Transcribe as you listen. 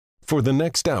For the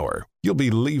next hour, you'll be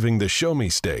leaving the Show Me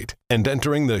state and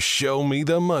entering the Show Me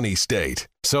the Money state.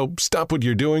 So stop what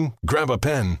you're doing, grab a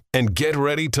pen, and get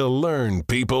ready to learn,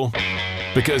 people.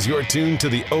 Because you're tuned to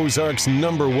the Ozarks'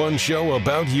 #1 show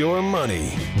about your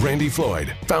money. Randy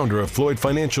Floyd, founder of Floyd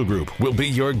Financial Group, will be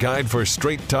your guide for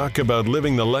straight talk about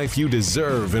living the life you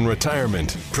deserve in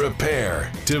retirement.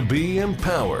 Prepare to be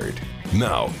empowered.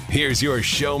 Now, here's your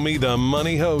Show Me the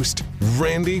Money host,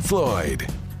 Randy Floyd.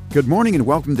 Good morning and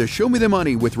welcome to Show Me the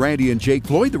Money with Randy and Jake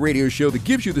Floyd, the radio show that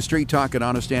gives you the straight talk and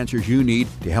honest answers you need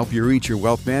to help you reach your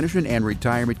wealth management and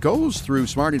retirement goals through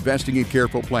smart investing and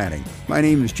careful planning. My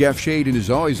name is Jeff Shade, and as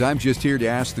always, I'm just here to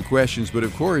ask the questions, but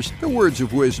of course, the words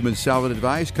of wisdom and solid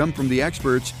advice come from the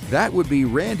experts. That would be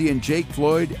Randy and Jake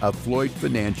Floyd of Floyd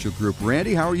Financial Group.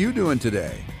 Randy, how are you doing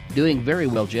today? Doing very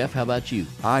well, Jeff. How about you?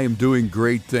 I am doing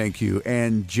great, thank you.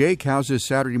 And Jake, how's this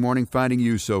Saturday morning finding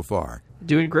you so far?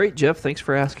 Doing great, Jeff. Thanks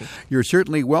for asking. You're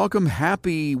certainly welcome.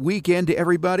 Happy weekend to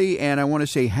everybody, and I want to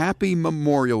say happy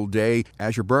Memorial Day.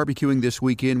 As you're barbecuing this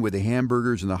weekend with the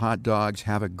hamburgers and the hot dogs,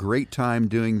 have a great time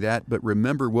doing that, but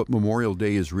remember what Memorial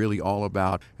Day is really all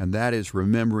about, and that is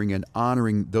remembering and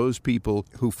honoring those people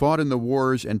who fought in the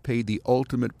wars and paid the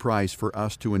ultimate price for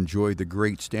us to enjoy the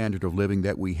great standard of living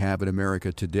that we have in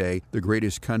America today, the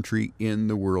greatest country in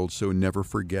the world, so never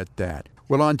forget that.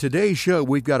 Well, on today's show,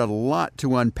 we've got a lot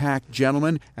to unpack,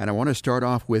 gentlemen, and I want to start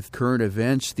off with current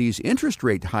events. These interest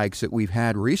rate hikes that we've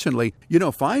had recently,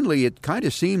 finally, it kind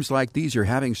of seems like these are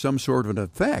having some sort of an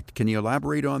effect. Can you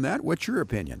elaborate on that? What's your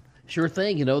opinion? Sure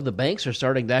thing. The banks are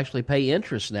starting to actually pay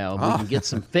interest now. We can get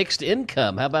some fixed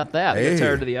income. How about that? Get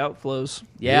tired of the outflows.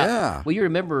 Yeah. Well, you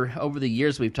remember over the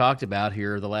years we've talked about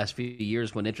here, the last few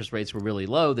years when interest rates were really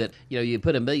low, that you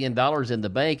put $1 million in the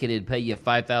bank and it'd pay you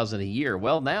 $5,000 a year.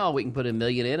 Well, now we can put $1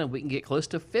 million in and we can get close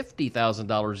to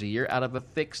 $50,000 a year out of a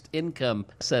fixed income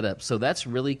setup. So that's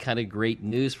really kind of great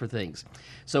news for things.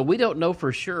 So we don't know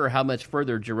for sure how much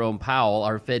further Jerome Powell,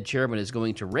 our Fed chairman, is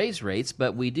going to raise rates,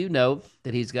 but we do know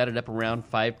that he's got it up around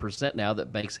 5% now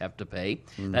that banks have to pay.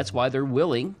 Mm-hmm. That's why they're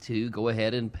willing to go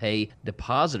ahead and pay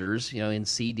depositors, in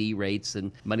CD rates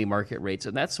and money market rates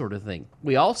and that sort of thing.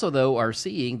 We also, though, are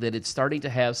seeing that it's starting to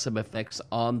have some effects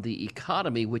on the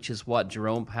economy, which is what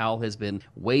Jerome Powell has been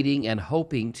waiting and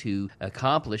hoping to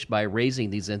accomplish by raising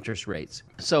these interest rates.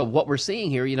 So what we're seeing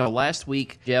here, last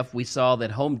week, Jeff, we saw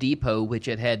that Home Depot, which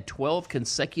had 12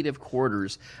 consecutive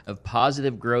quarters of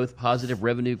positive growth, positive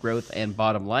revenue growth, and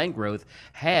bottom line growth,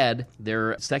 had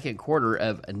their second quarter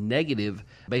of a negative.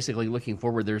 Basically looking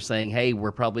forward, they're saying, hey,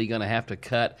 we're probably going to have to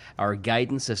cut our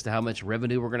guidance as to how much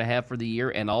revenue we're going to have for the year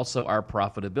and also our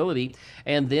profitability.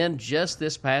 And then just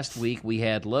this past week, we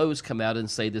had Lowe's come out and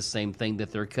say the same thing, that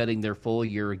they're cutting their full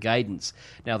year guidance.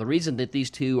 Now, the reason that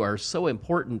these two are so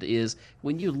important is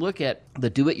when you look at the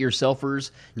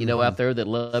do-it-yourselfers, out there that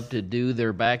love to do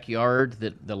their backyard,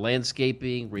 the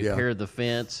landscaping, repair the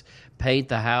fence, paint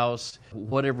the house,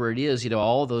 whatever it is,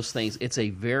 all of those things. It's a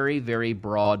very, very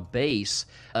broad base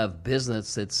of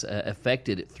business that's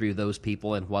affected through those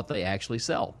people and what they actually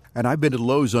sell. And I've been to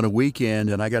Lowe's on a weekend,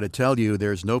 and I got to tell you,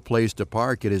 there's no place to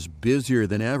park. It is busier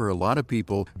than ever. A lot of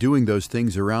people doing those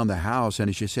things around the house. And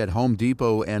as you said, Home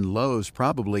Depot and Lowe's,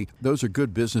 probably those are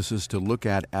good businesses to look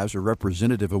at as a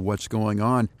representative of what's going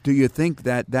on. Do you think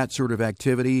that that sort of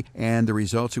activity and the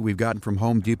results that we've gotten from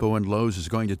Home Depot and Lowe's is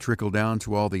going to trickle down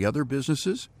to all the other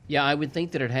businesses? Yeah, I would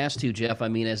think that it has to, Jeff. I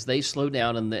mean, as they slow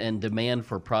down and demand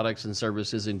for products and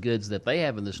services and goods that they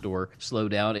have in the store slow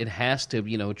down, it has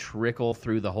to, trickle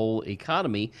through the whole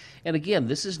economy. And again,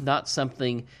 this is not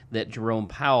something that Jerome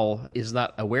Powell is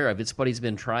not aware of. It's what he's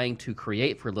been trying to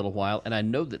create for a little while. And I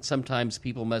know that sometimes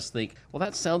people must think, well,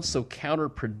 that sounds so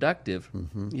counterproductive,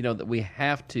 that we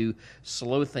have to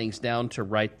slow things down to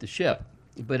right the ship.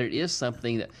 But it is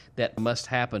something that must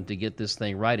happen to get this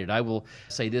thing righted. I will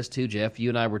say this too, Jeff. You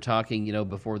and I were talking,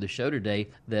 before the show today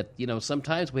that,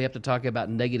 sometimes we have to talk about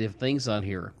negative things on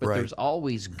here. But there's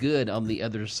always good on the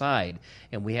other side,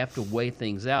 and we have to weigh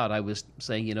things out. I was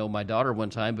saying, my daughter one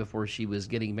time before she was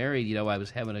getting married, I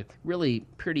was having a really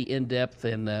pretty in-depth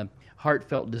and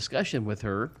heartfelt discussion with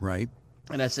her. Right.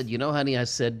 And I said, honey,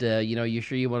 you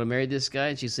sure you want to marry this guy?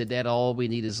 And she said, Dad, all we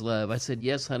need is love. I said,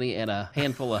 yes, honey, and a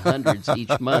handful of hundreds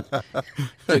each month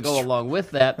to go along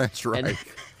with that. That's right.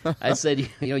 And I said,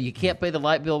 you can't pay the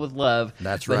light bill with love.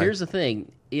 That's right. But here's the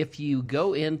thing. If you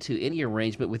go into any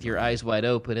arrangement with your eyes wide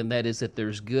open, and that is that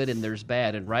there's good and there's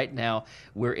bad, and right now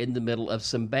we're in the middle of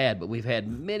some bad, but we've had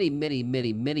many, many,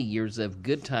 many, many years of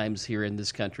good times here in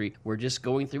this country. We're just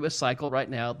going through a cycle right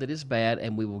now that is bad,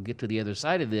 and we will get to the other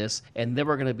side of this, and then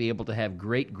we're going to be able to have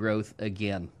great growth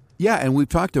again. Yeah, and we've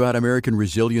talked about American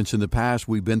resilience in the past.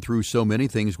 We've been through so many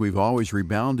things. We've always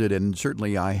rebounded, and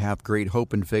certainly I have great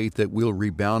hope and faith that we'll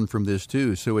rebound from this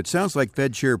too. So it sounds like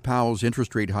Fed Chair Powell's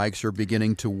interest rate hikes are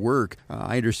beginning to work.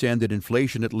 I understand that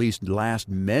inflation, at least last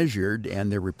measured,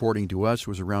 and they're reporting to us,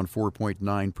 was around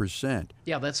 4.9%.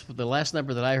 Yeah, that's the last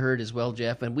number that I heard as well,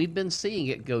 Jeff. And we've been seeing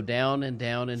it go down and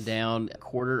down and down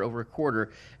quarter over quarter.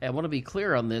 And I want to be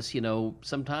clear on this.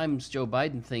 Sometimes Joe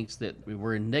Biden thinks that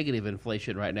we're in negative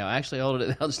inflation right now. Actually, all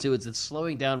it amounts to is it's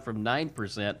slowing down from 9%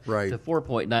 to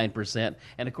 4.9%.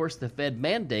 And, of course, the Fed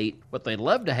mandate, what they'd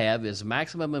love to have is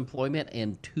maximum employment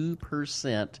and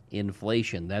 2%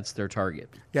 inflation. That's their target.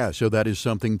 Yeah, so that is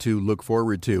something to look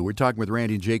forward to. We're talking with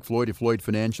Randy and Jake Floyd of Floyd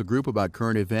Financial Group about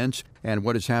current events and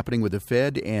what is happening with the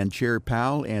Fed and Chair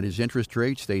Powell and his interest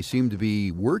rates. They seem to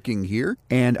be working here.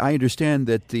 And I understand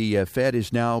that the Fed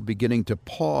is now beginning to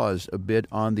pause a bit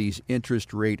on these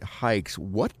interest rate hikes.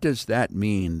 What does that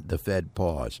mean, the Fed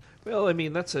pause? Well, I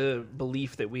mean, that's a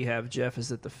belief that we have, Jeff, is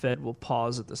that the Fed will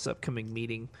pause at this upcoming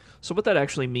meeting. So what that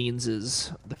actually means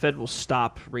is the Fed will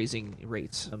stop raising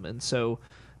rates. And so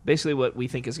basically what we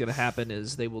think is going to happen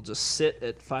is they will just sit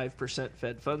at 5%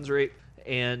 Fed funds rate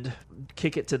and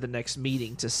kick it to the next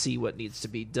meeting to see what needs to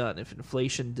be done. If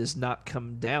inflation does not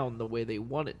come down the way they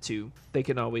want it to, they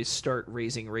can always start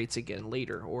raising rates again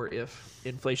later. Or if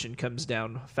inflation comes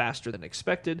down faster than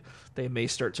expected, they may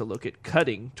start to look at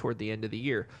cutting toward the end of the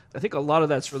year. I think a lot of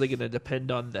that's really going to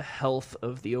depend on the health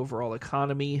of the overall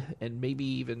economy and maybe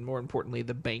even more importantly,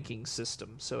 the banking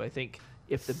system. So I think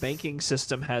if the banking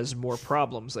system has more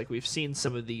problems, like we've seen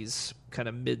some of these kind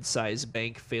of mid-sized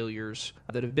bank failures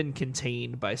that have been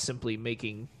contained by simply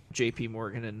making JP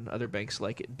Morgan and other banks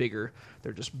like it bigger.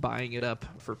 They're just buying it up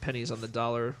for pennies on the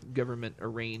dollar, government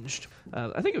arranged.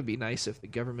 I think it would be nice if the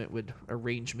government would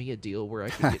arrange me a deal where I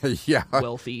could get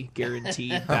wealthy,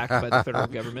 guaranteed, backed by the federal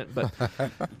government. But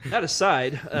that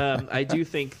aside, I do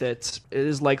think that it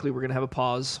is likely we're going to have a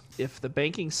pause. If the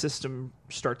banking system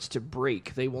starts to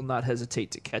break, they will not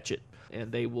hesitate to catch it. And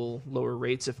they will lower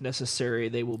rates if necessary.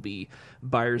 They will be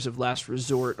buyers of last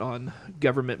resort on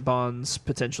government bonds,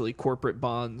 potentially corporate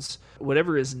bonds,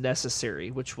 whatever is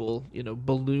necessary, which will,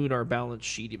 balloon our balance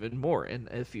sheet even more. And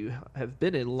if you have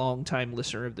been a long-time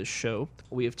listener of this show,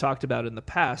 we have talked about in the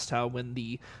past how when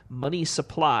the money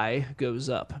supply goes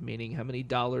up, meaning how many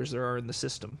dollars there are in the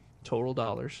system, total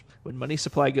dollars, when money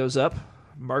supply goes up,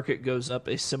 market goes up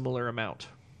a similar amount.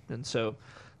 And so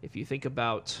if you think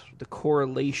about the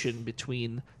correlation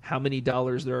between how many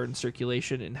dollars there are in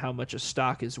circulation and how much a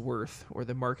stock is worth or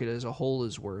the market as a whole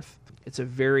is worth, it's a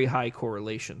very high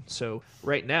correlation. So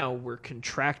right now we're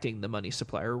contracting the money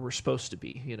supply, or we're supposed to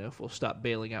be, if we'll stop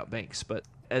bailing out banks. But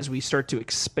as we start to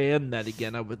expand that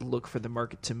again, I would look for the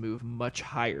market to move much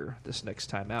higher this next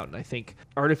time out. And I think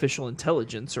artificial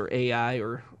intelligence, or AI,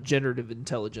 or generative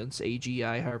intelligence,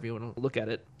 AGI, however you want to look at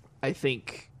it, I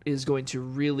think is going to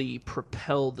really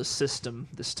propel the system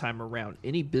this time around.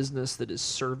 Any business that is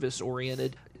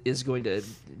service-oriented is going to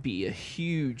be a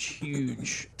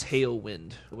huge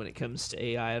tailwind when it comes to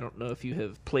AI. I don't know if you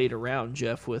have played around,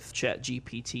 Jeff, with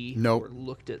ChatGPT. Nope. Or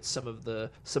looked at some of the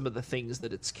things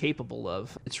that it's capable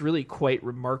of. It's really quite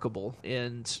remarkable.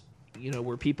 And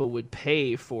where people would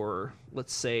pay for,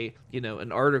 let's say,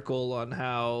 an article on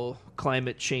how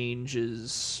climate change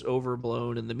is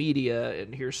overblown in the media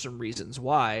and here's some reasons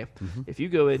why. Mm-hmm. If you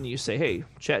go in and you say, hey,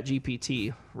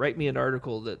 ChatGPT, write me an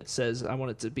article that says I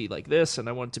want it to be like this and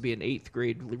I want it to be an 8th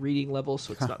grade reading level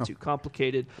so it's not too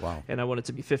complicated. Wow. And I want it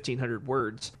to be 1,500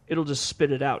 words, it'll just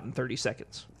spit it out in 30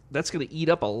 seconds. That's going to eat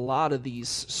up a lot of these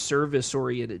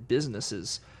service-oriented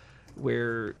businesses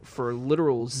where for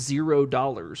literal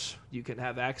 $0 you can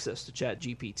have access to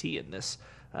ChatGPT in this.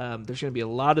 There's going to be a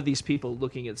lot of these people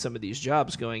looking at some of these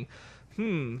jobs going,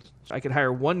 I could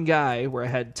hire one guy where I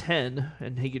had 10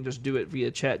 and he can just do it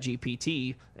via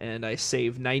ChatGPT and I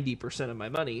save 90% of my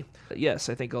money. Yes,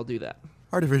 I think I'll do that.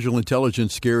 Artificial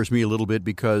intelligence scares me a little bit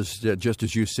because, just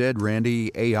as you said,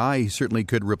 Randy, AI certainly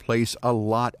could replace a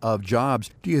lot of jobs.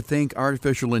 Do you think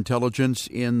artificial intelligence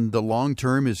in the long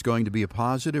term is going to be a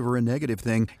positive or a negative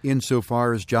thing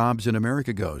insofar as jobs in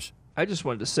America goes? I just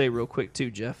wanted to say real quick,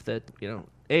 too, Jeff, that,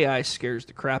 AI scares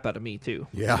the crap out of me, too.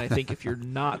 Yeah. And I think if you're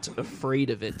not afraid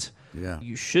of it, yeah,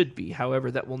 you should be.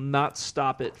 However, that will not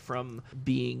stop it from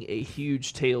being a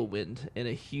huge tailwind and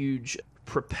a huge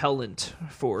propellant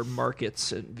for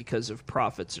markets and because of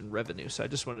profits and revenue. So I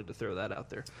just wanted to throw that out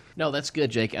there. No, that's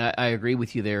good, Jake. I agree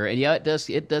with you there. And yeah,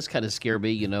 it does kind of scare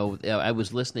me. I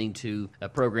was listening to a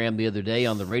program the other day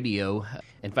on the radio.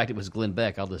 In fact, it was Glenn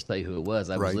Beck. I'll just tell you who it was.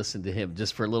 I was listening to him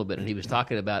just for a little bit, and he was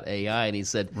talking about AI, and he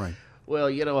said, well,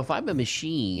 if I'm a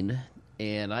machine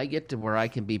and I get to where I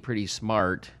can be pretty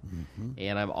smart,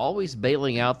 and I'm always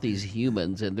bailing out these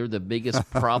humans, and they're the biggest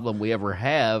problem we ever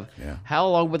have. Yeah. How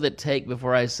long will it take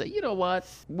before I say, you know what,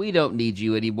 we don't need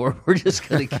you anymore, we're just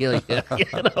going to kill you?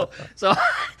 So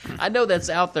I know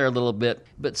that's out there a little bit,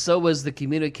 but so was the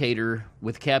communicator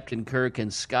with Captain Kirk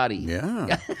and Scotty.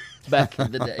 Yeah. Back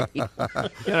in the day.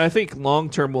 And I think long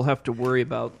term we'll have to worry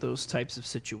about those types of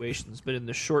situations, but in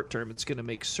the short term it's going to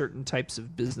make certain types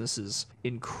of businesses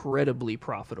incredibly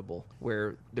profitable,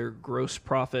 where their gross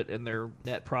profit and their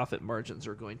net profit margins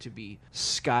are going to be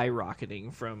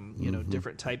skyrocketing from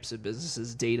different types of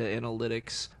businesses, data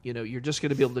analytics. You're just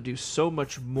going to be able to do so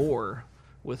much more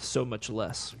with so much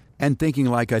less. And thinking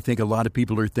like I think a lot of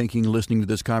people are thinking, listening to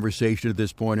this conversation at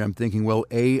this point, I'm thinking, well,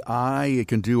 AI, it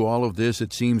can do all of this.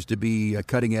 It seems to be a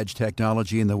cutting-edge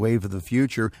technology in the wave of the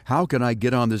future. How can I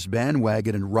get on this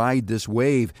bandwagon and ride this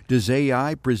wave? Does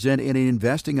AI present any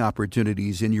investing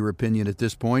opportunities, in your opinion, at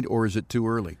this point, or is it too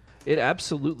early? It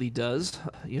absolutely does.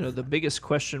 The biggest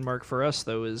question mark for us,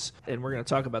 though, is, and we're going to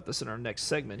talk about this in our next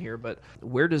segment here, but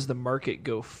where does the market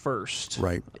go first?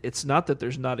 Right. It's not that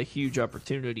there's not a huge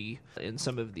opportunity in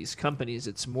some of these companies.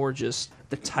 It's more just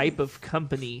the type of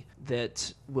company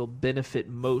that will benefit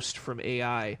most from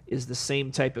AI is the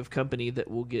same type of company that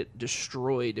will get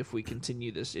destroyed if we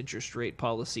continue this interest rate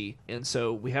policy. And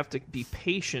so we have to be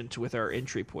patient with our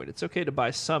entry point. It's okay to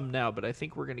buy some now, but I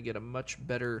think we're going to get a much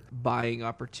better buying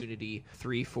opportunity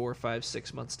 3, 4, 5,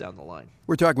 6 months down the line.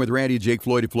 We're talking with Randy and Jake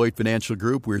Floyd of Floyd Financial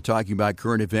Group. We're talking about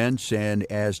current events, and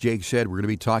as Jake said, we're going to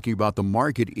be talking about the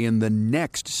market in the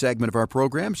next segment of our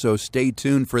program, so stay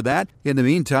tuned for that. In the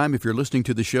meantime, if you're listening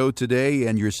to the show today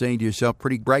and you're saying to yourself,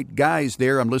 pretty bright guys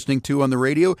there I'm listening to on the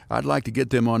radio, I'd like to get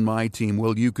them on my team.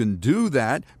 Well, you can do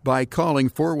that by calling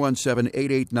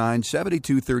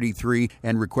 417-889-7233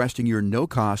 and requesting your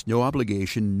no-cost,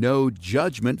 no-obligation,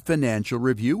 no-judgment financial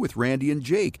review with Randy and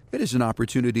Jake. It is an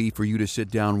opportunity for you to sit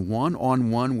down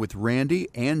one-on-one with Randy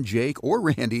and Jake, or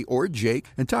Randy or Jake,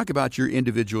 and talk about your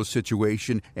individual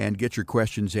situation and get your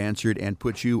questions answered and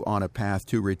put you on a path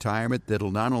to retirement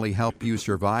that'll not only help you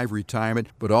survive retirement,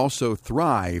 but also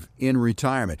thrive in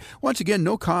retirement. Once again,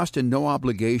 no cost and no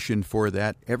obligation for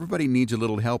that. Everybody needs a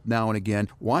little help now and again.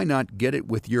 Why not get it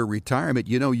with your retirement?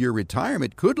 Your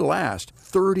retirement could last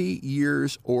 30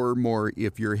 years or more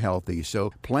if you're healthy.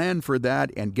 So plan for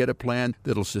that and get a plan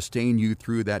that'll sustain you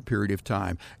through that period of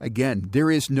time. Again,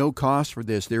 there is no cost for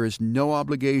this. There is no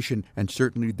obligation, and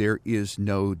certainly there is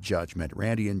no judgment.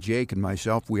 Randy and Jake and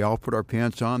myself, we all put our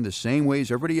pants on the same way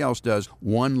as everybody else does,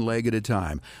 one leg at a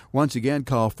time. Once again,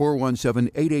 call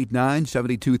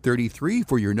 417-889-7233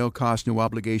 for your no-cost,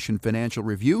 no-obligation financial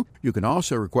review. You can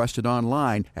also request it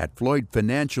online at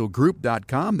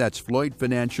FloydFinancialGroup.com. That's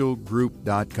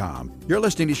FloydFinancialGroup.com. You're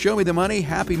listening to Show Me the Money.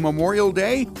 Happy Memorial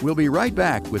Day. We'll be right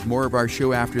back with more of our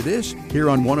show after this here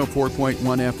on 104.1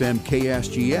 FM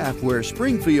KSGF, where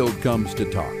Springfield comes to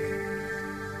talk.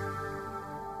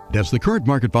 Does the current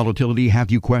market volatility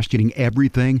have you questioning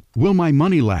everything? Will my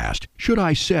money last? Should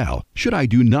I sell? Should I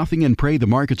do nothing and pray the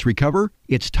markets recover?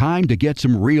 It's time to get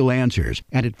some real answers.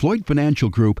 And at Floyd Financial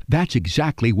Group, that's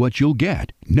exactly what you'll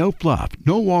get. No fluff,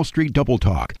 no Wall Street double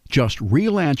talk. Just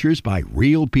real answers by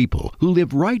real people who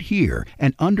live right here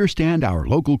and understand our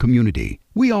local community.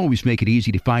 We always make it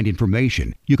easy to find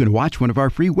information. You can watch one of our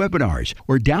free webinars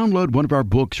or download one of our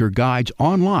books or guides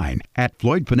online at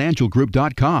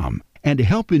FloydFinancialGroup.com. And to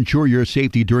help ensure your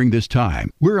safety during this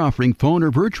time, we're offering phone or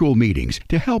virtual meetings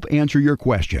to help answer your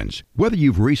questions. Whether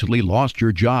you've recently lost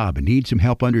your job and need some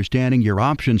help understanding your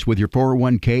options with your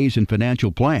 401ks and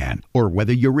financial plan, or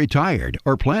whether you're retired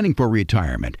or planning for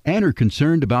retirement and are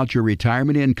concerned about your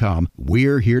retirement income,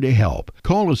 we're here to help.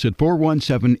 Call us at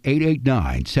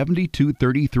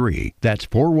 417-889-7233. That's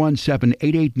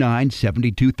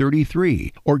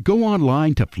 417-889-7233. Or go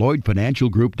online to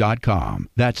FloydFinancialGroup.com.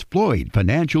 That's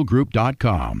FloydFinancialGroup.com.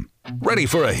 Ready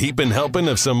for a heapin' helping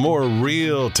of some more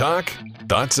real talk?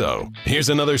 Thought so. Here's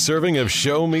another serving of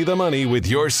Show Me the Money with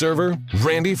your server,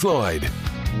 Randy Floyd.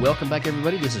 Welcome back,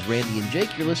 everybody. This is Randy and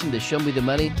Jake. You're listening to Show Me the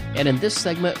Money. And in this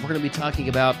segment, we're going to be talking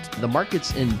about the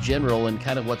markets in general and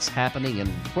kind of what's happening and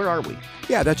where are we?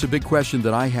 Yeah, that's a big question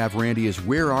that I have, Randy, is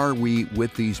where are we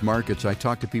with these markets? I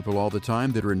talk to people all the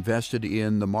time that are invested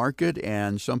in the market,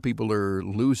 and some people are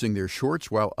losing their shorts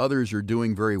while others are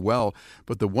doing very well.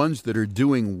 But the ones that are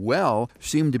doing well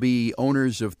seem to be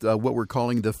owners of what we're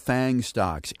calling the FANG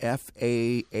stocks, F-A-A-N-G.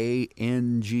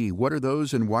 What are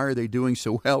those and why are they doing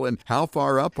so well, and how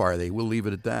far up are they? We'll leave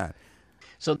it at that.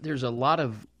 So there's a lot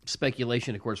of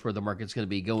speculation, of course, where the market's going to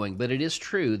be going. But it is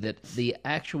true that the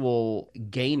actual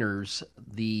gainers,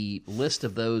 the list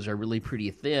of those are really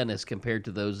pretty thin as compared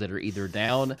to those that are either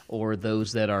down or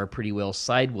those that are pretty well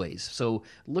sideways. So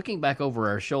looking back over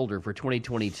our shoulder for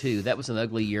 2022, that was an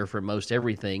ugly year for most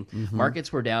everything.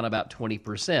 Markets were down about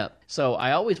 20%. So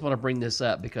I always want to bring this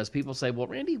up because people say, well,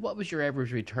 Randy, what was your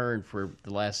average return for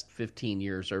the last 15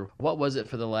 years? Or what was it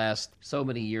for the last so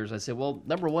many years? I said, well,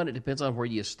 number one, it depends on where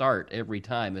you start every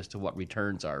time as to what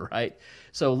returns are, right?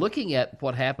 So looking at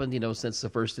what happened, since the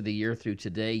first of the year through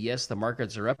today, yes, the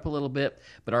markets are up a little bit,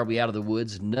 but are we out of the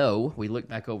woods? No. We look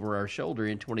back over our shoulder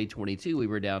in 2022, we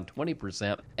were down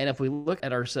 20%. And if we look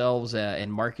at ourselves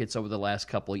and markets over the last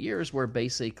couple of years, we're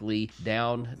basically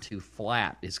down to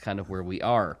flat is kind of where we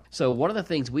are. So one of the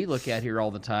things we look at here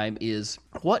all the time is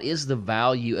what is the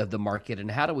value of the market and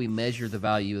how do we measure the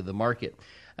value of the market?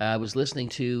 I was listening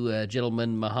to a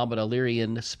gentleman, Muhammad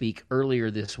Alirian, speak earlier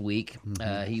this week.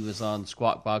 He was on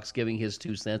Squawk Box giving his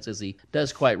 2 cents, as he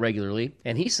does quite regularly.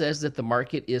 And he says that the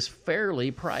market is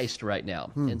fairly priced right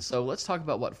now. And so let's talk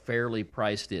about what fairly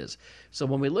priced is. So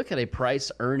when we look at a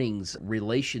price-earnings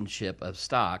relationship of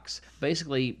stocks,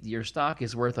 basically your stock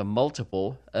is worth a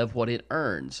multiple of what it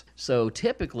earns. So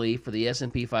typically for the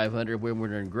S&P 500, when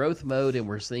we're in growth mode and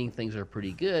we're seeing things are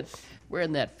pretty good, we're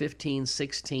in that 15,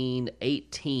 16,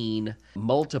 18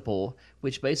 multiple,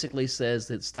 which basically says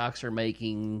that stocks are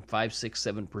making 5, 6,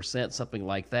 7%, something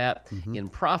like that in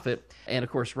profit. And of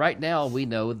course, right now we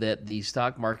know that the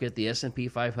stock market, the S&P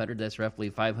 500, that's roughly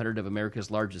 500 of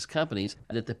America's largest companies,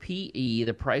 that the PE,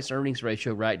 the price earnings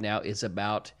ratio right now is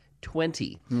about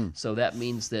 20. So that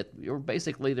means that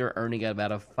they're earning at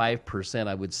about a 5%,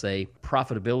 I would say,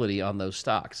 profitability on those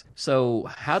stocks. So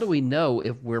how do we know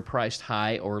if we're priced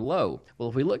high or low? Well,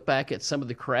 if we look back at some of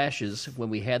the crashes when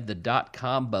we had the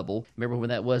dot-com bubble, remember when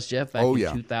that was, Jeff, back in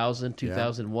 2000,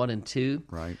 2001, and 2?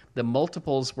 Right. The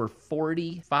multiples were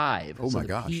 45. Oh, my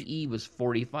gosh. The PE was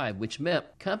 45, which meant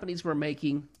companies were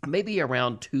making maybe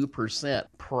around 2%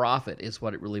 profit is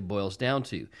what it really boils down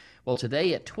to. Well,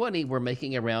 today at 20, we're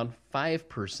making around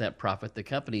 5% profit, the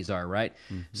companies are, right?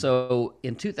 So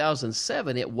in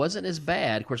 2007, it wasn't as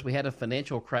bad. Of course, we had a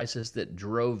financial crisis that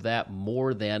drove that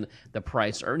more than the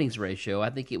price-earnings ratio. I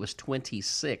think it was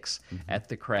 26 at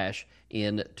the crash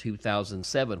in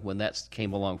 2007 when that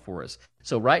came along for us.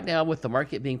 So right now, with the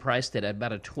market being priced at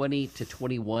about a 20 to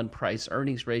 21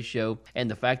 price-earnings ratio and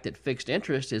the fact that fixed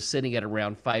interest is sitting at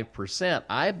around 5%,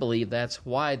 I believe that's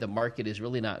why the market is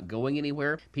really not going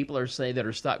anywhere. People are saying that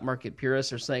our stock market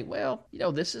purists are saying, well,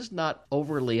 this is not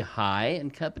overly high,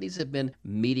 and companies have been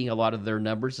meeting a lot of their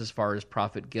numbers as far as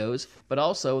profit goes. But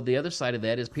also, the other side of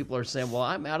that is people are saying, well,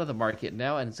 I'm out of the market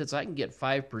now, and since I can get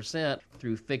 5%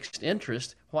 through fixed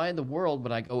interest, why in the world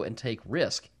would I go and take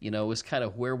risk? Is kind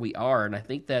of where we are. And I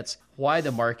think that's why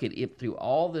the market, through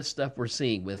all this stuff we're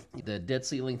seeing with the debt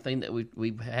ceiling thing that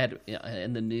we've had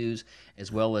in the news,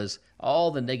 as well as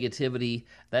all the negativity,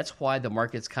 that's why the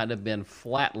market's kind of been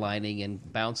flatlining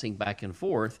and bouncing back and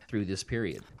forth through this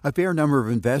period. A fair number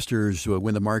of investors,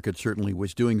 when the market certainly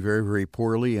was doing very, very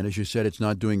poorly, and as you said, it's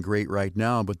not doing great right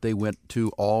now, but they went to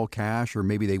all cash, or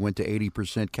maybe they went to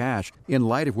 80% cash. In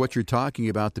light of what you're talking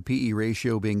about, the PE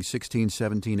ratio being 16,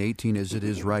 17, 18 as it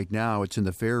is right now, it's in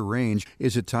the fair range.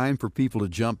 Is it time for people to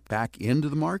jump back into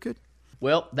the market?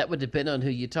 Well, that would depend on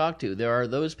who you talk to. There are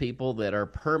those people that are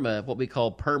what we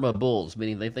call perma bulls,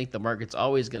 meaning they think the market's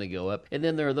always going to go up. And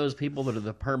then there are those people that are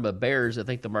the perma bears that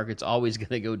think the market's always going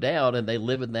to go down, and they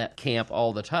live in that camp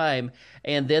all the time.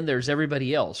 And then there's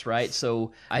everybody else, right?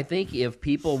 So I think if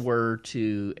people were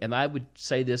to, and I would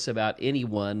say this about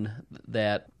anyone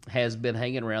that has been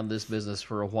hanging around this business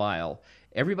for a while,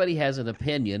 everybody has an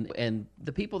opinion, and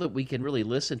the people that we can really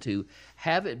listen to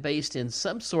have it based in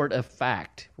some sort of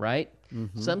fact, right?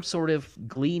 Some sort of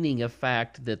gleaning of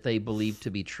fact that they believe to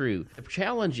be true. The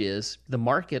challenge is the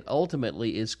market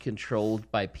ultimately is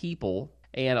controlled by people,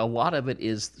 and a lot of it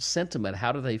is sentiment.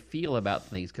 How do they feel about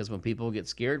things? Because when people get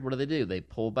scared, what do? They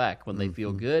pull back. When they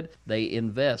feel good, they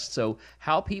invest. So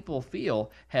how people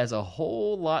feel has a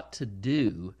whole lot to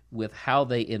do with how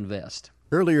they invest.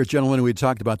 Earlier, gentlemen, we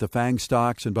talked about the FANG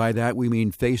stocks, and by that we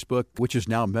mean Facebook, which is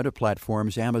now Meta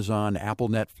Platforms, Amazon, Apple,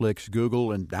 Netflix,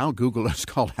 Google, and now Google is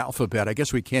called Alphabet. I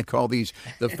guess we can't call these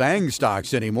the FANG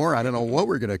stocks anymore. I don't know what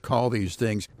we're going to call these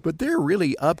things, but they're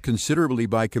really up considerably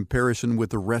by comparison with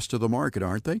the rest of the market,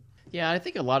 aren't they? Yeah, I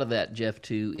think a lot of that, Jeff,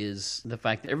 too, is the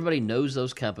fact that everybody knows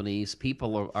those companies.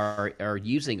 People are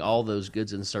using all those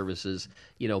goods and services,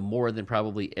 more than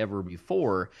probably ever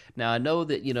before. Now, I know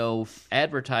that,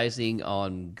 advertising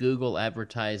on Google,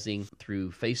 advertising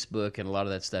through Facebook and a lot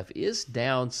of that stuff is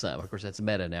down some. Of course, that's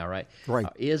Meta now, right? Right.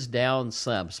 Is down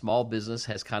some. Small business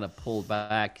has kind of pulled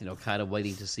back, kind of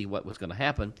waiting to see what was going to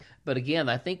happen. But again,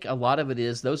 I think a lot of it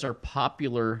is those are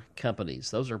popular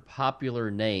companies. Those are popular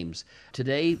names.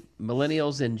 Today,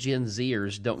 millennials and Gen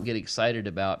Zers don't get excited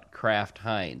about Kraft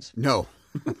Heinz. No.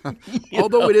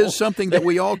 Although it is something that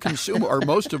we all consume, or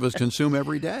most of us consume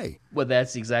every day. Well,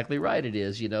 that's exactly right. It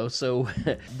is, So,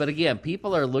 but again,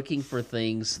 people are looking for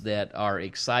things that are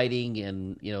exciting,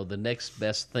 and the next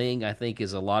best thing, I think,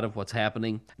 is a lot of what's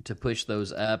happening to push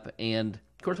those up. And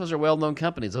of course, those are well-known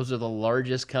companies. Those are the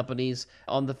largest companies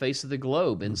on the face of the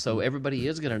globe, and so everybody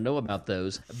is going to know about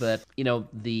those. But,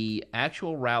 the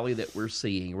actual rally that we're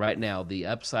seeing right now, the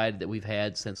upside that we've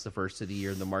had since the first of the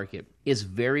year in the market, is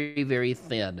very, very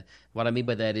thin. What I mean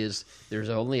by that is there's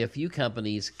only a few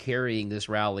companies carrying this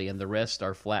rally, and the rest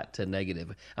are flat to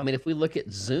negative. I mean, if we look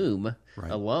at Zoom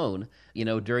alone,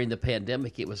 during the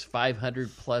pandemic, it was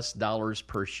 $500+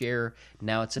 per share.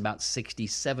 Now it's about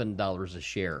 $67 a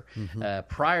share.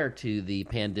 Prior to the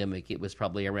pandemic, it was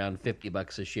probably around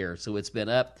 $50 a share. So it's been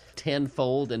up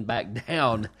tenfold and back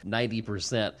down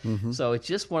 90%. So it's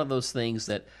just one of those things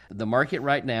that the market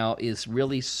right now is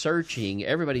really searching.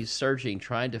 Everybody's searching,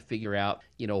 trying to figure out,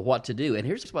 what to do. And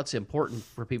here's what's important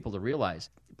for people to realize.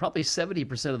 Probably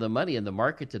 70% of the money in the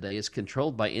market today is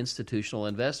controlled by institutional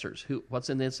investors. What's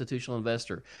an institutional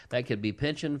investor? That could be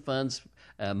pension funds,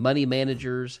 money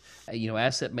managers,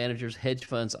 asset managers, hedge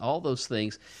funds, all those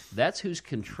things. That's who's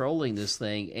controlling this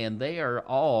thing, and they are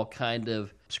all kind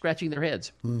of scratching their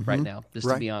heads right now, just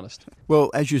to be honest.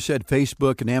 Well, as you said,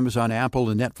 Facebook and Amazon, Apple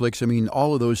and Netflix, I mean,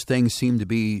 all of those things seem to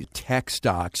be tech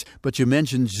stocks. But you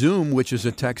mentioned Zoom, which is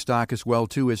a tech stock as well,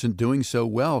 too, isn't doing so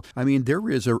well. I mean, there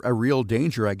is a real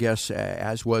danger, I guess,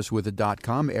 as was with the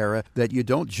dot-com era, that you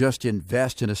don't just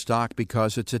invest in a stock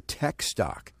because it's a tech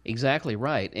stock. Exactly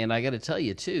right. And I got to tell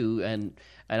you, too, and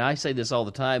I say this all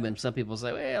the time, and some people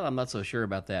say, well, I'm not so sure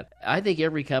about that. I think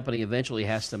every company eventually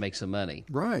has to make some money.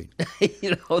 Right.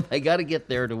 They got to get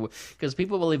there because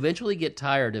people will eventually get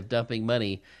tired of dumping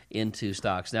money into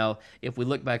stocks. Now, if we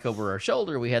look back over our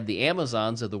shoulder, we had the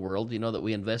Amazons of the world, that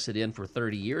we invested in for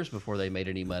 30 years before they made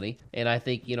any money. And I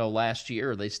think, last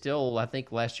year they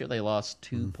lost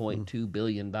 $2.2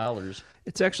 billion.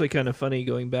 It's actually kind of funny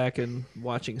going back and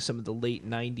watching some of the late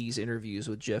 90s interviews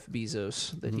with Jeff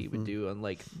Bezos that he would do on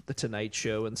like The Tonight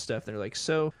Show and stuff. They're like,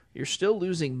 so you're still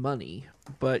losing money,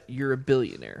 but you're a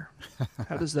billionaire.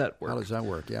 How does that work? How does that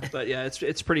work? Yeah. But yeah,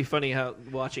 it's pretty funny how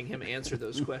watching him answer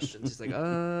those questions. He's like,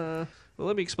 well,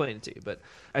 let me explain it to you. But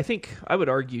I think I would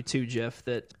argue too, Jeff,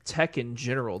 that tech in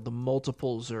general, the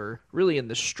multiples are really in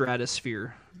the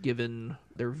stratosphere, given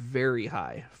they're very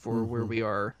high for where we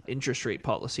are interest rate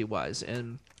policy wise.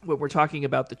 And when we're talking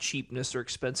about the cheapness or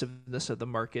expensiveness of the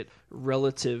market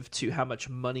relative to how much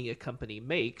money a company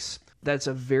makes, that's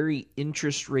a very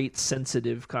interest rate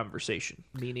sensitive conversation.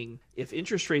 Meaning, if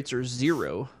interest rates are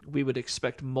zero, we would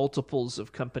expect multiples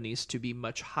of companies to be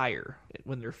much higher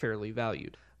when they're fairly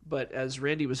valued. But as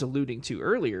Randy was alluding to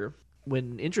earlier,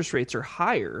 when interest rates are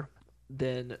higher,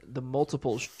 then the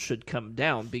multiples should come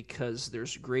down because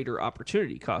there's greater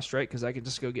opportunity cost, right? Because I can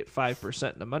just go get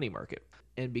 5% in the money market.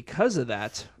 And because of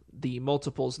that, the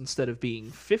multiples, instead of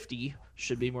being 50,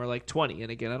 should be more like 20.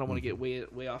 And again, I don't want to get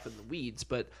way off in the weeds,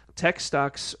 but tech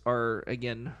stocks are,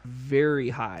 again, very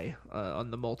high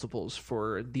on the multiples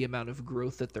for the amount of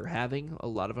growth that they're having. A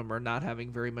lot of them are not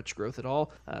having very much growth at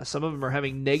all. Some of them are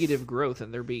having negative growth,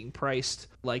 and they're being priced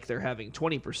like they're having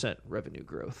 20% revenue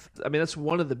growth. I mean, that's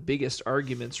one of the biggest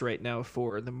arguments right now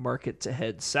for the market to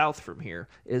head south from here,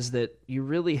 is that you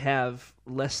really have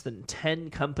less than 10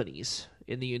 companies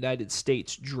in the United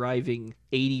States driving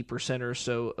 80% or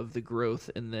so of the growth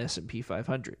in the S&P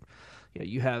 500.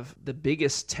 You have the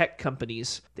biggest tech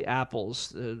companies, the Apples,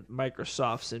 the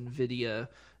Microsofts, NVIDIA,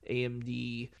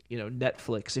 AMD,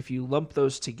 Netflix. If you lump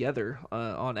those together,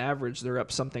 on average, they're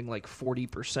up something like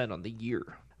 40% on the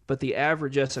year. But the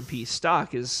average S&P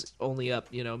stock is only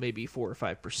up, maybe 4 or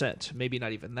 5%, maybe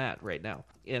not even that right now.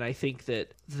 And I think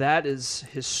that is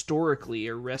historically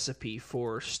a recipe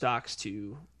for stocks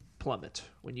to plummet.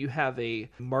 When you have a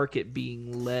market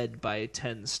being led by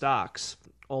 10 stocks,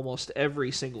 almost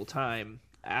every single time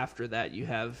after that you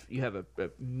have a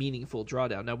meaningful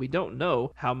drawdown. Now, we don't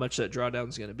know how much that drawdown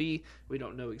is going to be. We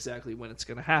don't know exactly when it's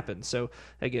going to happen. So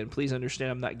again, please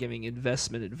understand I'm not giving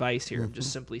investment advice here. I'm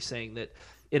just simply saying that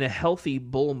in a healthy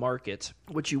bull market,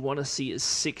 what you want to see is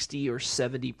 60 or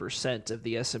 70% of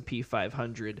the S&P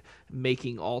 500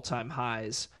 making all-time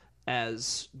highs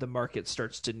as the market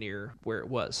starts to near where it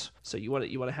was. So you want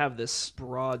to have this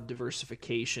broad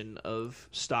diversification of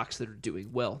stocks that are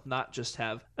doing well, not just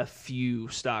have a few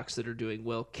stocks that are doing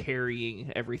well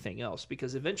carrying everything else,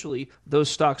 because eventually those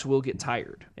stocks will get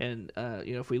tired. And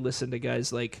if we listen to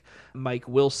guys like Mike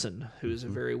Wilson, who's a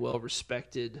very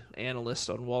well-respected analyst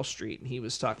on Wall Street, and he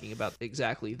was talking about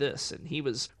exactly this, and he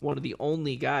was one of the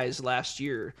only guys last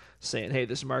year saying, hey,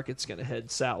 this market's going to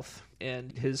head south.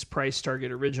 And his price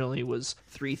target originally was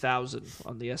 3,000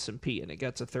 on the S&P, and it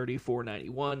got to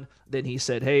 34.91. Then he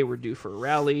said, hey, we're due for a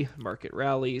rally, market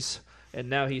rallies. And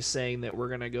now he's saying that we're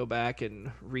going to go back and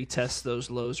retest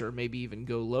those lows or maybe even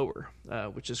go lower,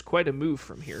 which is quite a move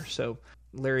from here. So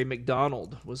Larry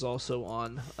McDonald was also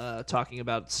on talking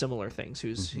about similar things.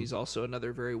 He's also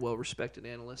another very well-respected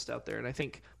analyst out there. And I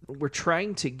think we're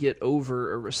trying to get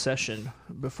over a recession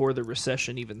before the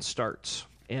recession even starts.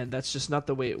 And that's just not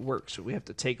the way it works. We have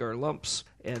to take our lumps.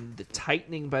 And the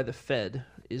tightening by the Fed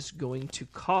is going to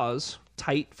cause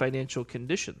tight financial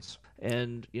conditions.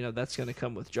 And, that's going to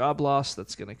come with job loss.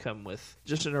 That's going to come with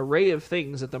just an array of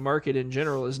things that the market in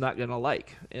general is not going to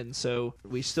like. And so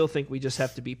we still think we just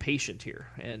have to be patient here.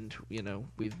 And,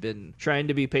 we've been trying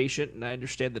to be patient, and I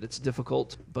understand that it's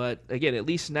difficult. But again, at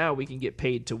least now we can get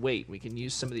paid to wait. We can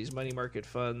use some of these money market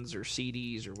funds or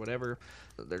CDs or whatever.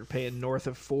 They're paying north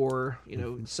of 4,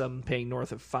 some paying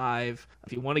north of 5.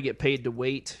 If you want to get paid to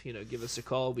wait, give us a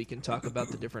call. We can talk about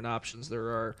the different options there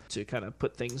are to kind of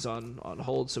put things on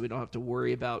hold so we don't have to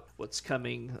worry about what's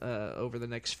coming over the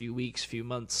next few weeks, few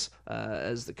months,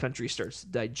 as the country starts to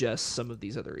digest some of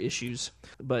these other issues.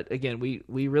 But again, we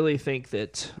really think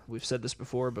that, we've said this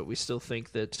before, but we still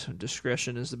think that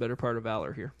discretion is the better part of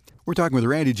valor here. We're talking with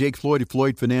Randy Jake Floyd of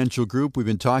Floyd Financial Group. We've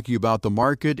been talking about the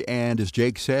market, and as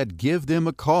Jake said, give them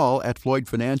a call at Floyd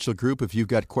Financial Group if you've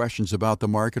got questions about the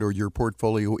market or your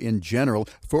portfolio in general.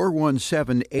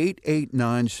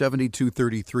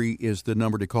 417-889-7233 is the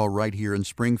number to call right here in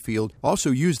Springfield. Also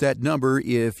use that number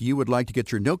if you would like to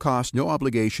get your no-cost,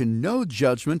 no-obligation,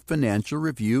 no-judgment financial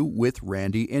review with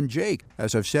Randy and Jake.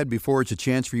 As I've said before, it's a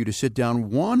chance for you to sit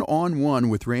down one-on-one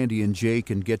with Randy and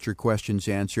Jake and get your questions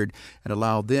answered and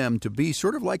allow them to be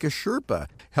sort of like a Sherpa,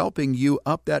 helping you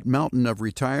up that mountain of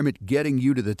retirement, getting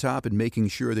you to the top and making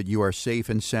sure that you are safe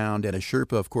and sound. And a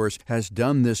Sherpa, of course, has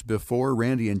done this before.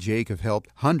 Randy and Jake have helped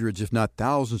hundreds, if not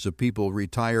thousands of people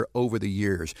retire over the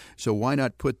years. So why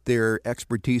not put their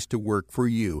expertise to work for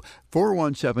you?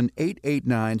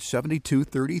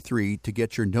 417-889-7233 to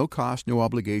get your no-cost,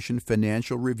 no-obligation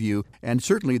financial review. And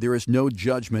certainly there is no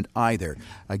judgment either.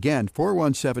 Again,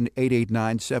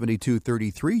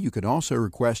 417-889-7233. You can also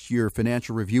request your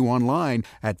financial review online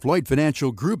at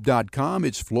FloydFinancialGroup.com.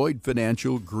 It's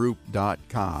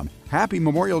FloydFinancialGroup.com. Happy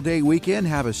Memorial Day weekend.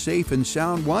 Have a safe and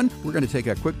sound one. We're going to take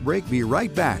a quick break. Be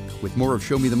right back with more of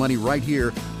Show Me the Money right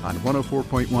here on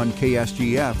 104.1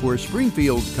 KSGF, where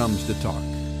Springfield comes to talk.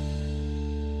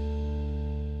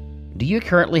 Do you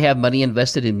currently have money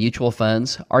invested in mutual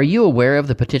funds? Are you aware of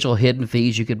the potential hidden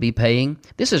fees you could be paying?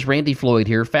 This is Randy Floyd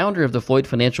here, founder of the Floyd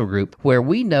Financial Group, where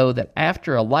we know that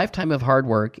after a lifetime of hard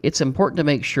work, it's important to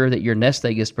make sure that your nest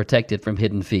egg is protected from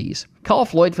hidden fees. Call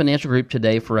Floyd Financial Group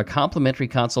today for a complimentary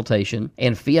consultation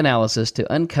and fee analysis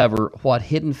to uncover what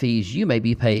hidden fees you may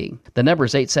be paying. The number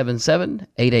is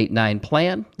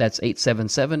 877-889-PLAN. That's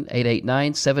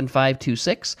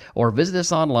 877-889-7526, or visit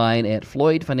us online at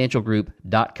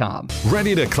FloydFinancialGroup.com.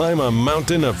 Ready to climb a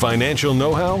mountain of financial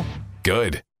know-how?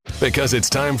 Good. Because it's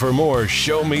time for more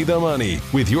Show Me the Money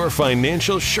with your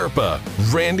financial Sherpa,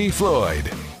 Randy Floyd.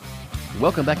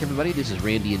 Welcome back, everybody. This is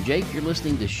Randy and Jake. You're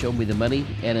listening to Show Me the Money.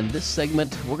 And in this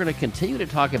segment, we're going to continue to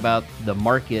talk about the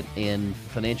market and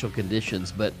financial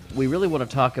conditions. But we really want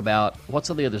to talk about what's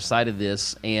on the other side of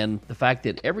this and the fact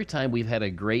that every time we've had a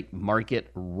great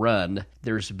market run,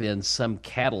 there's been some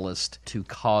catalyst to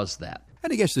cause that.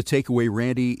 And I guess the takeaway,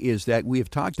 Randy, is that we have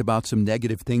talked about some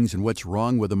negative things and what's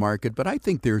wrong with the market, but I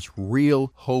think there's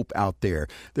real hope out there.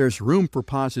 There's room for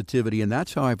positivity, and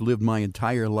that's how I've lived my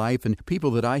entire life. And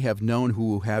people that I have known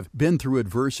who have been through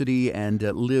adversity and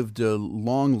lived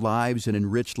long lives and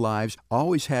enriched lives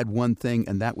always had one thing,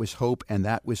 and that was hope, and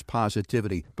that was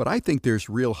positivity. But I think there's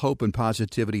real hope and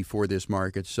positivity for this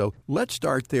market. So let's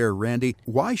start there, Randy.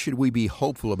 Why should we be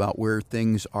hopeful about where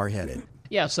things are headed?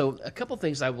 Yeah, so a couple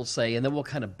things I will say, and then we'll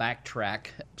kind of backtrack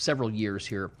several years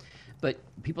here. But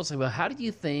people say, well, how do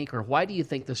you think, or why do you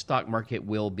think the stock market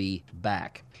will be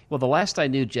back? Well, the last I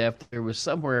knew, Jeff, there was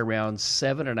somewhere around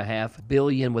 7.5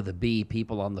 billion with a B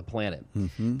people on the planet.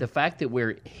 The fact that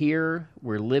we're here,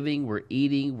 we're living, we're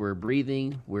eating, we're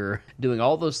breathing, we're doing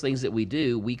all those things that we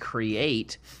do, we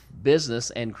create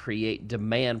business and create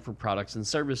demand for products and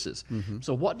services.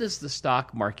 So what does the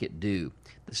stock market do?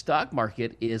 The stock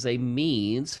market is a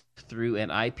means through an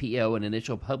IPO, an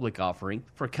initial public offering,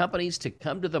 for companies to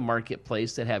come to the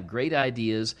marketplace that have great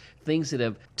ideas, things that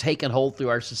have taken hold through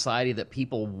our society that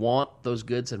people want those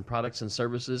goods and products and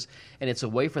services. And it's a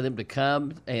way for them to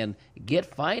come and get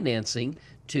financing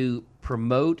to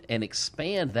promote and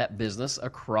expand that business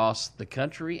across the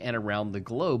country and around the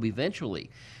globe eventually.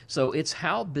 So it's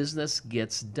how business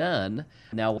gets done.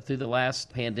 Now, through the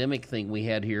last pandemic thing we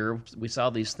had here, we saw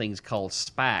these things called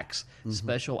SPACs,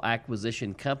 special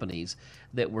acquisition companies,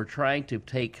 that were trying to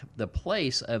take the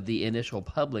place of the initial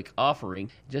public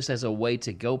offering just as a way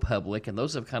to go public, and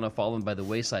those have kind of fallen by the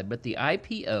wayside. But the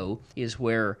IPO is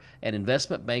where an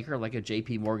investment banker like a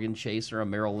JP Morgan Chase or a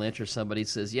Merrill Lynch or somebody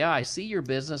says, yeah, I see your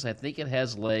business. I think it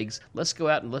has legs. Let's go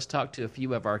out and let's talk to a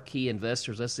few of our key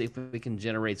investors. Let's see if we can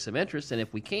generate some interest, and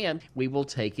if we can, we will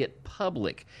take it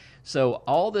public. So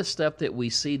all this stuff that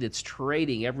we see that's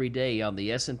trading every day on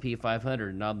the S&P 500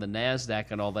 and on the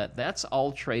NASDAQ and all that, that's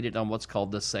all traded on what's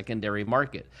called the secondary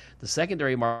market. The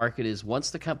secondary market is once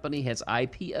the company has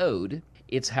IPO'd,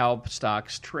 it's how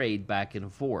stocks trade back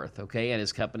and forth, okay? And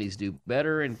as companies do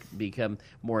better and become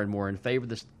more and more in favor,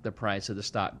 the price of the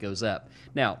stock goes up.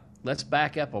 Now, let's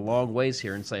back up a long ways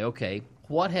here and say, okay,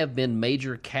 what have been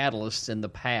major catalysts in the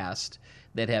past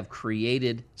that have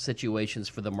created situations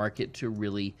for the market to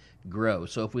really grow?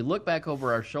 So if we look back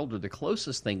over our shoulder, the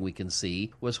closest thing we can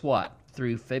see was what?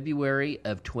 Through February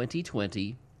of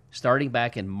 2020, starting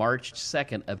back in March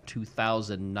 2nd of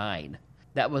 2009.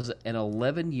 That was an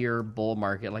 11-year bull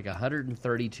market, like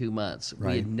 132 months. Right.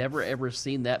 We had never, ever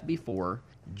seen that before.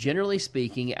 Generally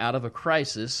speaking, out of a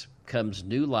crisis comes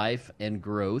new life and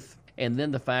growth. And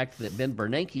then the fact that Ben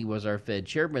Bernanke was our Fed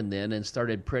chairman then and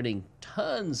started printing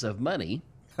tons of money.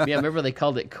 Yeah, remember they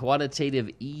called it quantitative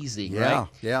easing, right?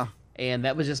 Yeah. And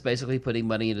that was just basically putting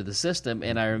money into the system.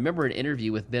 And I remember an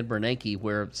interview with Ben Bernanke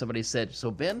where somebody said,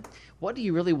 so Ben, what do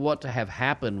you really want to have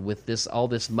happen with all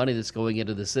this money that's going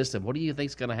into the system? What do you think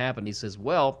is going to happen? He says,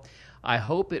 well, I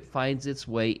hope it finds its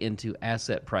way into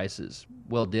asset prices.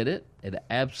 Well, did it? It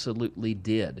absolutely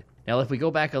did. Now, if we go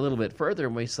back a little bit further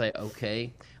and we say,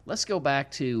 okay, let's go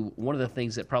back to one of the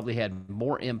things that probably had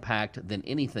more impact than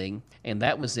anything, and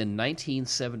that was in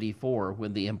 1974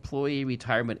 when the Employee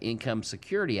Retirement Income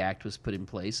Security Act was put in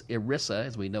place, ERISA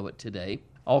as we know it today.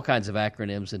 All kinds of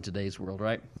acronyms in today's world,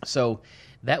 right? So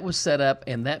that was set up,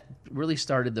 and that really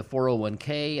started the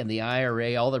 401k and the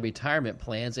IRA, all the retirement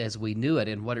plans as we knew it.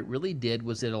 And what it really did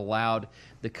was it allowed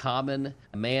the common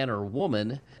man or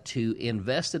woman to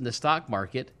invest in the stock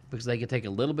market because they could take a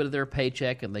little bit of their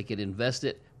paycheck and they could invest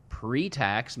it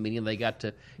pre-tax, meaning they got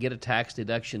to get a tax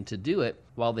deduction to do it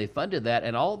while they funded that.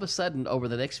 And all of a sudden, over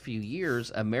the next few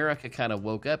years, America kind of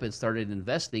woke up and started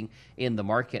investing in the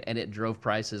market, and it drove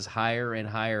prices higher and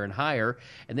higher and higher.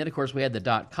 And then, of course, we had the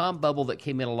dot-com bubble that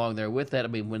came in along there with that. I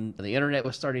mean, when the internet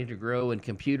was starting to grow and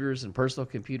computers and personal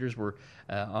computers were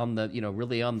flying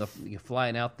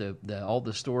out all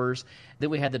the stores, then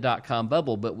we had the dot-com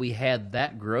bubble. But we had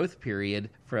that growth period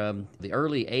from the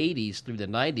early 80s through the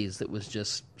 90s that was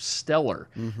just stellar.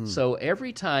 So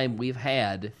every time we've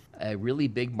had a really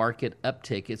big market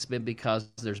uptick, it's been because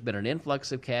there's been an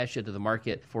influx of cash into the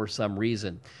market for some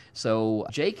reason. So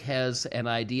Jake has an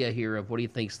idea here of what he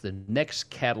thinks the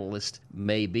next catalyst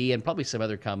may be, and probably some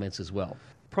other comments as well.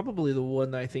 Probably the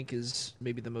one I think is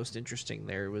maybe the most interesting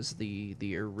there was the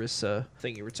ERISA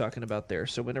thing you were talking about there.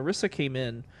 So when ERISA came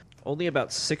in, only about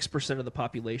 6% of the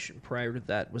population prior to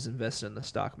that was invested in the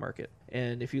stock market.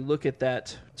 And if you look at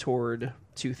that toward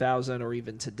 2000 or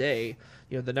even today,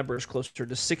 the number is closer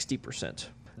to 60%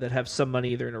 that have some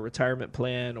money either in a retirement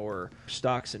plan or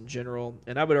stocks in general.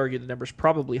 And I would argue the number is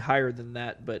probably higher than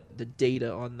that, but the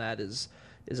data on that is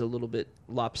a little bit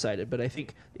lopsided. But I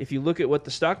think if you look at what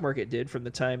the stock market did from the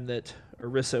time that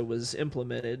ERISA was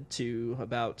implemented to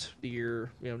about the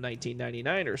year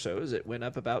 1999 or so, is it went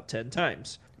up about 10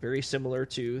 times. Very similar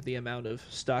to the amount of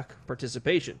stock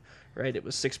participation, right? It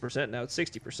was 6%, now it's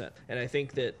 60%. And I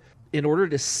think that in order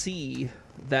to see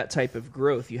that type of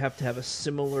growth, you have to have a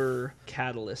similar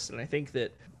catalyst. And I think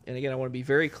that, and again, I want to be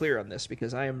very clear on this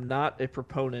because I am not a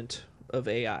proponent of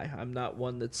AI. I'm not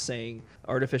one that's saying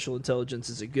artificial intelligence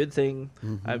is a good thing.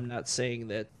 I'm not saying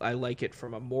that I like it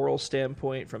from a moral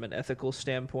standpoint, from an ethical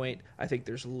standpoint. I think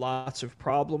there's lots of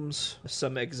problems,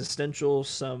 some existential,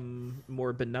 some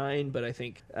more benign, but I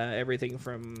think everything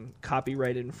from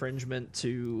copyright infringement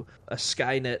to a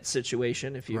Skynet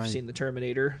situation, if you've seen The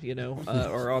Terminator,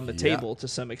 are on the table to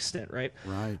some extent, right?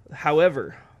 Right.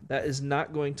 However, that is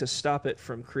not going to stop it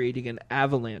from creating an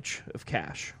avalanche of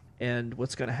cash. And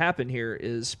what's going to happen here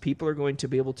is people are going to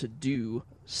be able to do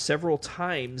several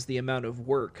times the amount of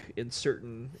work in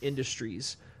certain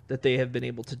industries that they have been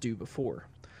able to do before,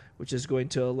 which is going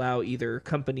to allow either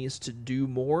companies to do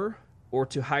more or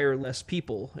to hire less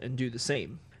people and do the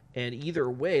same. And either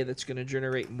way, that's going to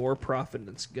generate more profit and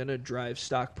it's going to drive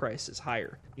stock prices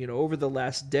higher. Over the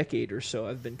last decade or so,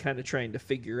 I've been kind of trying to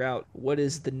figure out what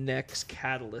is the next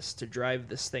catalyst to drive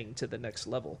this thing to the next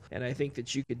level. And I think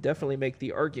that you could definitely make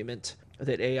the argument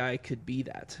that AI could be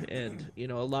that. And,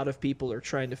 a lot of people are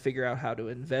trying to figure out how to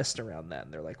invest around that.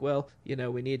 And they're like, well,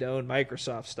 we need to own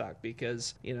Microsoft stock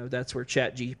because, that's where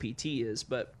ChatGPT is.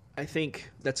 But I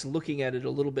think that's looking at it a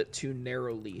little bit too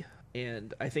narrowly.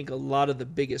 And I think a lot of the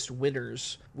biggest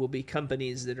winners will be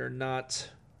companies that are not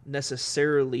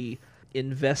necessarily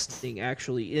investing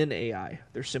actually in AI.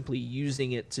 They're simply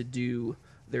using it to do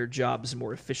their jobs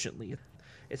more efficiently.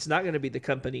 It's not going to be the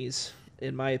companies,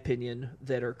 in my opinion,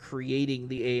 that are creating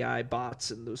the AI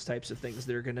bots and those types of things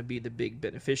that are going to be the big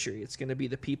beneficiary. It's going to be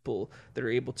the people that are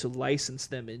able to license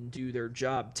them and do their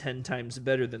job 10 times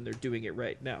better than they're doing it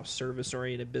right now.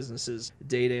 Service-oriented businesses,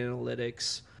 data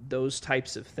analytics, those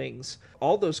types of things.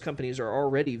 All those companies are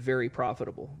already very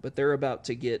profitable, but they're about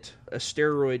to get a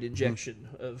steroid injection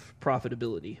of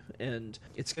profitability. And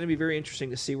it's going to be very interesting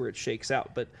to see where it shakes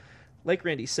out. But like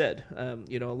Randy said, a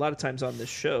lot of times on this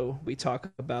show, we talk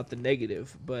about the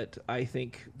negative, but I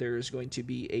think there's going to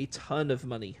be a ton of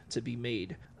money to be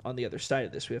made on the other side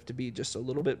of this. We have to be just a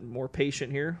little bit more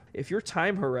patient here. If your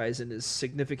time horizon is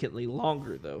significantly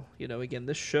longer, though, again,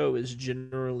 this show is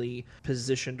generally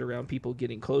positioned around people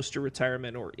getting close to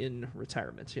retirement or in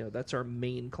retirement. That's our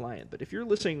main client. But if you're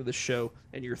listening to the show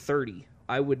and you're 30,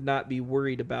 I would not be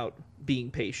worried about being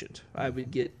patient. I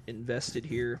would get invested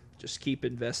here. Just keep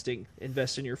investing.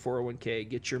 Invest in your 401k.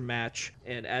 Get your match.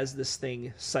 And as this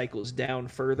thing cycles down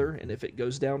further, and if it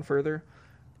goes down further,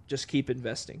 just keep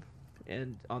investing.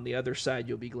 And on the other side,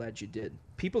 you'll be glad you did.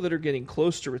 People that are getting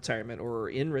close to retirement or are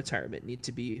in retirement need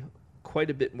to be quite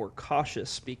a bit more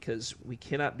cautious because we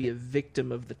cannot be a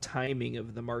victim of the timing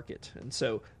of the market. And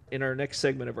so in our next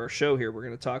segment of our show here, we're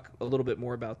going to talk a little bit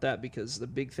more about that because the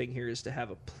big thing here is to have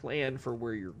a plan for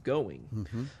where you're going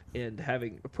and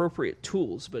having appropriate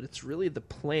tools. But it's really the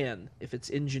plan, if it's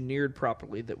engineered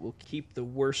properly, that will keep the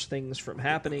worst things from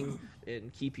happening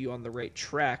and keep you on the right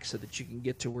track so that you can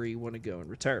get to where you want to go in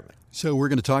retirement. So we're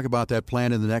going to talk about that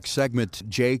plan in the next segment,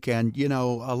 Jake. And,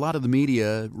 a lot of the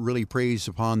media really preys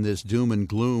upon this doom and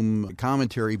gloom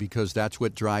commentary because that's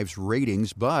what drives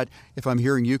ratings. But if I'm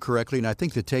hearing you correctly, and I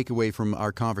think the takeaway from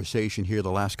our conversation here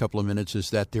the last couple of minutes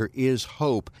is that there is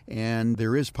hope and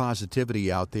there is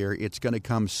positivity out there. It's going to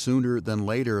come sooner than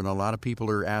later. And a lot of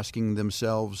people are asking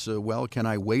themselves, well, can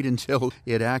I wait until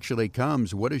it actually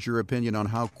comes? What is your opinion on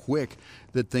how quick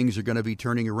that things are going to be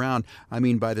turning around? I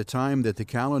mean, by the time that the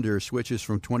calendar switches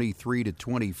from 23 to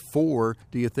 24,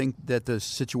 do you think that the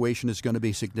situation is going to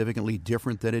be significantly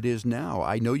different than it is now?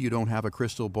 I know you don't have a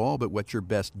crystal ball, but what's your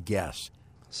best guess?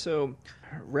 So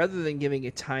rather than giving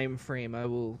a time frame, I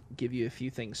will give you a few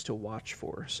things to watch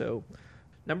for. So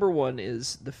number one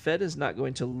is the Fed is not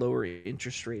going to lower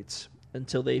interest rates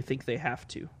until they think they have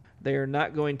to. They are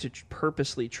not going to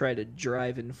purposely try to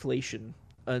drive inflation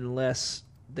unless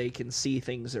they can see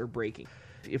things are breaking.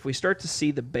 If we start to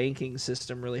see the banking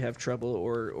system really have trouble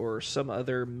or some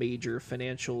other major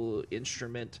financial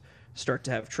instrument start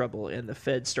to have trouble and the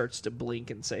Fed starts to blink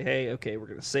and say, hey, okay, we're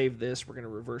going to save this, we're going to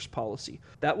reverse policy,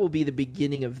 that will be the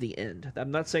beginning of the end.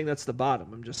 I'm not saying that's the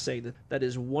bottom. I'm just saying that that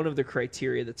is one of the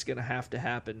criteria that's going to have to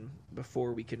happen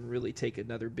before we can really take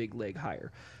another big leg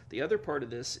higher. The other part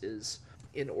of this is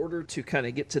in order to kind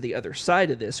of get to the other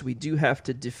side of this, we do have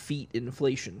to defeat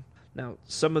inflation. Now,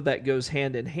 some of that goes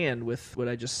hand in hand with what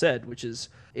I just said, which is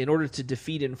in order to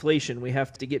defeat inflation, we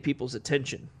have to get people's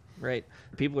attention, right?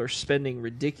 People are spending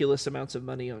ridiculous amounts of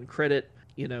money on credit,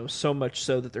 so much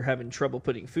so that they're having trouble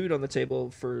putting food on the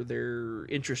table for their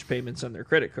interest payments on their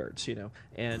credit cards,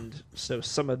 And so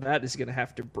some of that is going to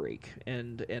have to break.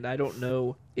 And I don't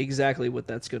know exactly what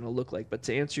that's going to look like. But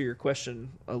to answer your question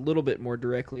a little bit more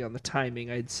directly on the timing,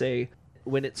 I'd say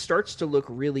when it starts to look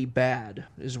really bad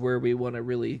is where we want to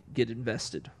really get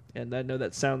invested. And I know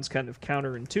that sounds kind of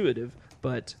counterintuitive,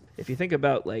 but if you think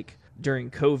about like during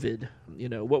COVID,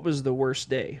 what was the worst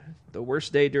day? The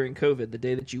worst day during COVID, the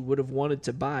day that you would have wanted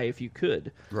to buy if you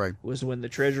could, Right. was when the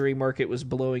Treasury market was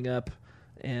blowing up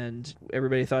and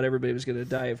everybody thought everybody was going to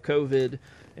die of COVID,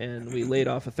 and we laid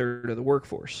off a third of the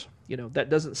workforce. That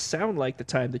doesn't sound like the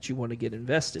time that you want to get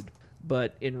invested.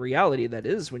 But in reality, that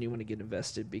is when you want to get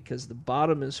invested, because the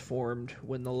bottom is formed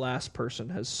when the last person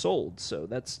has sold. So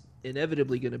that's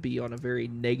inevitably going to be on a very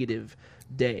negative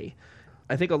day.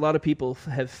 I think a lot of people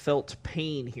have felt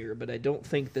pain here, but I don't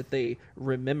think that they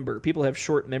remember. People have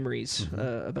short memories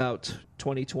about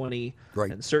 2020,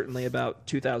 Right. and certainly about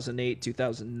 2008,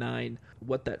 2009,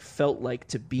 what that felt like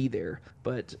to be there.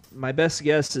 But my best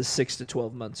guess is 6 to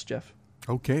 12 months, Jeff.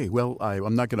 Okay, well,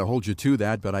 I'm not going to hold you to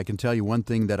that, but I can tell you one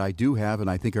thing that I do have, and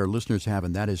I think our listeners have,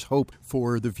 and that is hope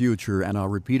for the future. And I'll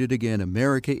repeat it again.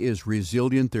 America is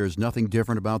resilient. There's nothing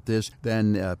different about this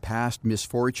than past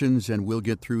misfortunes, and we'll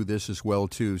get through this as well,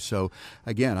 too. So,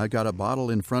 again, I've got a bottle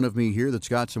in front of me here that's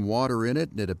got some water in it,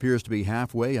 and it appears to be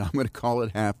halfway. I'm going to call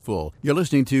it half full. You're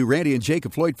listening to Randy and Jake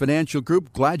of Floyd Financial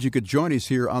Group. Glad you could join us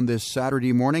here on this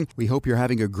Saturday morning. We hope you're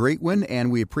having a great one,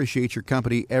 and we appreciate your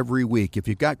company every week. If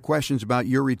you've got questions about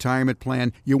your retirement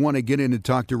plan, you want to get in and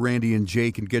talk to Randy and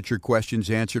Jake and get your questions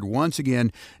answered. Once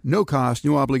again, no cost,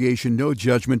 no obligation, no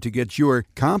judgment to get your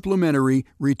complimentary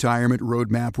retirement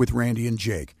roadmap with Randy and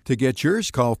Jake. To get yours,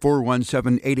 call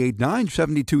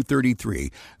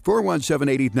 417-889-7233.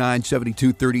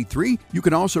 417-889-7233. You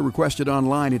can also request it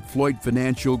online at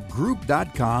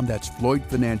FloydFinancialGroup.com. That's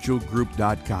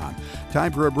FloydFinancialGroup.com.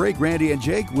 Time for a break. Randy and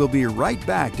Jake will be right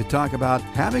back to talk about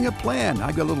having a plan.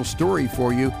 I've got a little story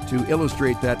for you to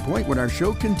illustrate that point when our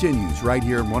show continues right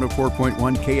here on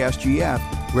 104.1 KSGF,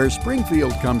 where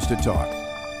Springfield comes to talk.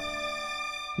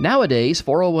 Nowadays,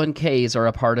 401ks are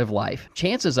a part of life.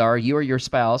 Chances are you or your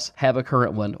spouse have a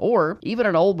current one, or even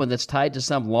an old one that's tied to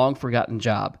some long-forgotten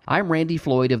job. I'm Randy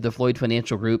Floyd of the Floyd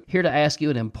Financial Group, here to ask you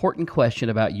an important question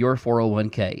about your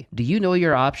 401k. Do you know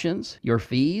your options, your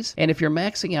fees, and if you're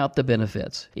maxing out the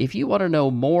benefits? If you want to know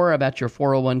more about your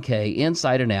 401k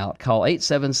inside and out, call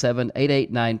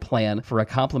 877-889-PLAN for a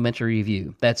complimentary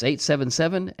review. That's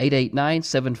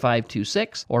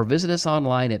 877-889-7526, or visit us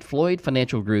online at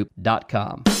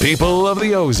FloydFinancialGroup.com. People of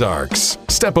the Ozarks,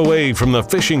 step away from the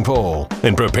fishing pole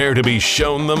and prepare to be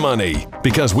shown the money,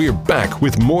 because we're back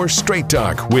with more Straight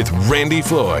Talk with Randy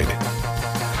Floyd.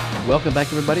 Welcome back,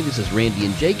 everybody. This is Randy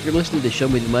and Jake. You're listening to Show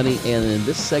Me the Money, and in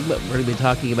this segment, we're going to be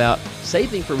talking about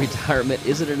saving for retirement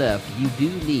isn't enough. You do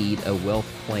need a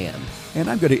wealth plan. And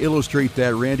I'm going to illustrate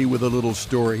that, Randy, with a little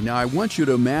story. Now, I want you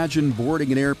to imagine boarding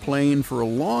an airplane for a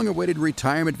long-awaited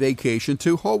retirement vacation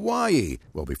to Hawaii.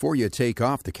 Well, before you take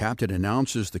off, the captain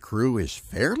announces the crew is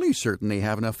fairly certain they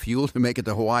have enough fuel to make it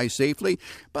to Hawaii safely,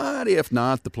 but if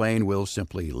not, the plane will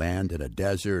simply land in a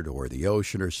desert or the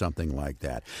ocean or something like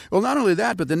that. Well, not only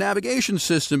that, but the navigation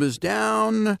system is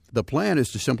down. The plan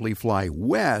is to simply fly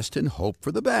west and hope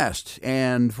for the best.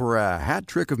 And for a hat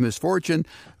trick of misfortune,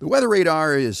 the weather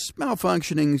radar is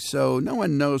malfunctioning, so no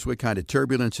one knows what kind of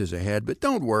turbulence is ahead. But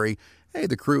don't worry. Hey,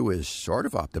 the crew is sort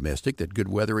of optimistic that good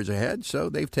weather is ahead, so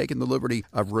they've taken the liberty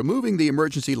of removing the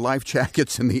emergency life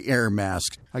jackets and the air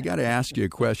masks. I got to ask you a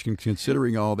question.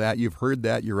 Considering all that, you've heard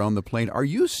that, you're on the plane. Are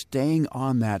you staying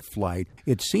on that flight?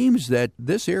 It seems that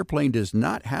this airplane does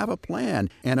not have a plan,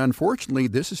 and unfortunately,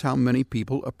 this is how many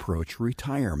people approach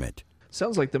retirement.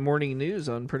 Sounds like the morning news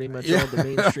on pretty much all the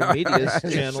mainstream media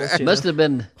channels. Must have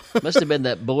been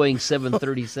that Boeing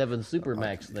 737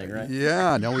 Supermax thing, right?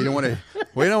 Yeah, no, we don't want to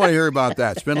hear about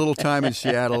that. Spend a little time in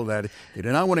Seattle. That you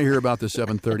do not want to hear about the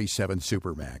 737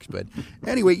 Supermax. But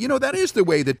anyway, that is the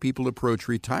way that people approach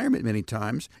retirement many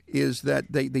times, is that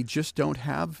they just don't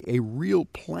have a real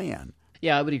plan.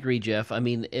 Yeah, I would agree, Jeff. I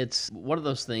mean, it's one of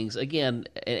those things, again,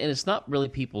 and it's not really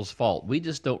people's fault. We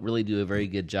just don't really do a very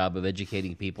good job of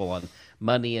educating people on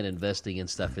money and investing and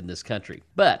stuff in this country.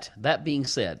 But that being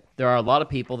said, there are a lot of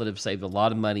people that have saved a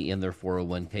lot of money in their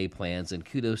 401k plans, and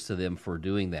kudos to them for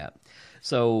doing that.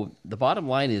 So the bottom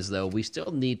line is, though, we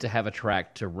still need to have a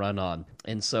track to run on.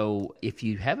 And so if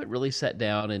you haven't really sat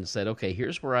down and said, okay,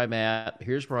 here's where I'm at,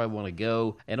 here's where I want to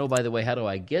go, and oh, by the way, how do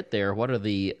I get there? What are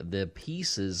the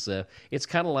pieces? It's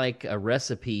kind of like a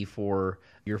recipe for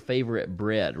your favorite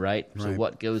bread, right? So Right.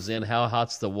 what goes in, how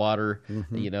hot's the water,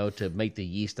 to make the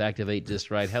yeast activate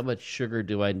just right? How much sugar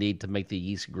do I need to make the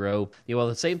yeast grow? Well,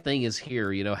 the same thing is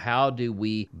here. How do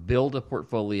we build a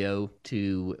portfolio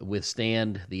to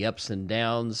withstand the ups and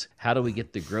downs? How do we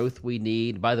get the growth we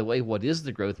need? By the way, what is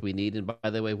the growth we need? And by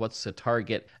the way, what's the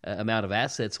target amount of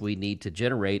assets we need to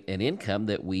generate an income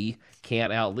that we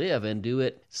can't outlive, and do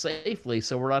it safely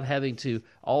so we're not having to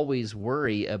always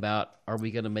worry about, are we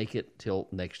going to make it till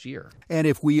next year? And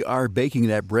if we are baking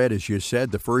that bread, as you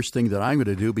said, the first thing that I'm going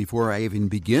to do before I even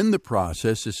begin the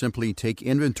process is simply take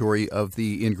inventory of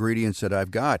the ingredients that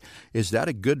I've got. Is that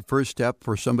a good first step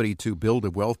for somebody to build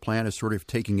a wealth plan, is sort of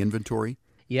taking inventory?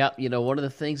 Yeah, one of the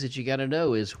things that you got to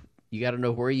know is you got to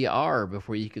know where you are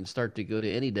before you can start to go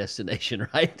to any destination,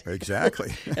 right?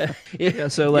 Exactly. Yeah,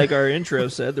 so like our intro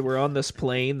said, that we're on this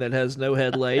plane that has no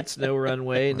headlights, no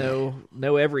runway,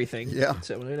 no everything. Yeah.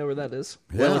 So we know where that is.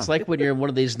 Well, Yeah. it's like when you're in one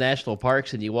of these national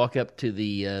parks and you walk up to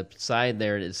the sign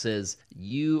there and it says,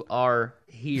 "You are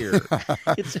here."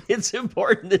 It's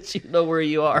important that you know where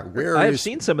you are. Where I've is-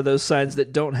 seen some of those signs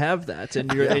that don't have that,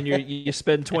 and you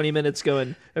spend 20 minutes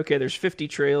going, okay, there's 50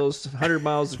 trails, 100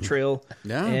 miles of trail,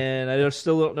 Yeah. and I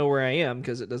still don't know where I am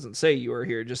because it doesn't say you are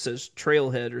here. It just says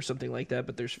trailhead or something like that,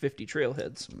 but there's 50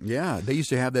 trailheads. Yeah, they used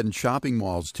to have that in shopping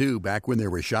malls too. Back when there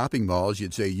were shopping malls,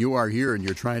 you'd say, "You are here," and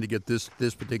you're trying to get this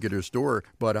particular store.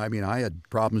 But I mean, I had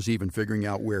problems even figuring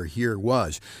out where here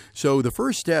was. So the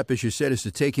first step, as you said, is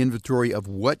to take inventory of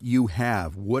what you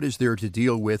have. What is there to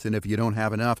deal with? And if you don't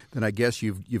have enough, then I guess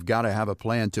you've got to have a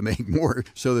plan to make more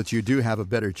so that you do have a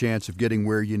better chance of getting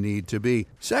where you need to be.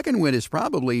 Second one is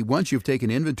probably, once you've taken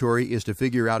inventory, is to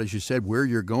figure out, as you said, where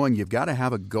you're going. You've got to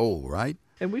have a goal, right?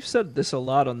 And we've said this a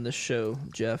lot on this show,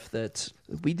 Jeff, that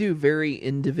we do very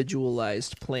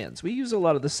individualized plans. We use a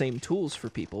lot of the same tools for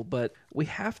people, but we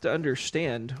have to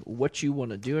understand what you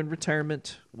want to do in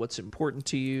retirement, what's important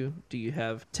to you. Do you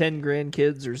have 10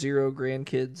 grandkids or 0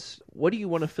 grandkids? What do you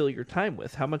want to fill your time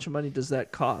with? How much money does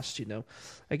that cost?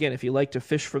 Again, if you like to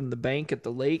fish from the bank at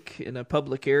the lake in a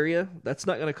public area, that's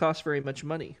not going to cost very much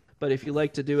money. But if you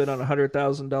like to do it on a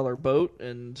 $100,000 boat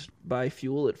and buy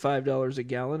fuel at $5 a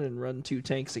gallon and run 2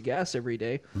 tanks of gas every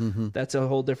day, that's a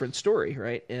whole different story,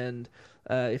 right? And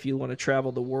if you want to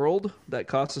travel the world, that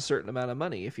costs a certain amount of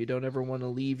money. If you don't ever want to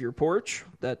leave your porch,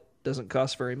 that doesn't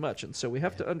cost very much. And so we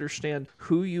have to understand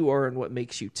who you are and what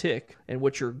makes you tick and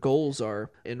what your goals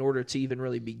are in order to even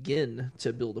really begin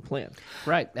to build a plan.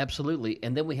 Right, absolutely.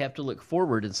 And then we have to look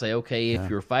forward and say, okay, if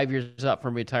you're 5 years out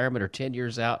from retirement or 10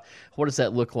 years out, what does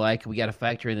that look like? We got to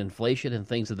factor in inflation and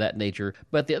things of that nature.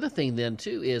 But the other thing then,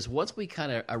 too, is once we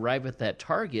kind of arrive at that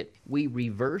target, we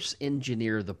reverse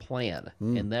engineer the plan.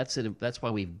 And that's it. That's why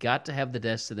we've got to have the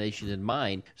destination in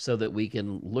mind so that we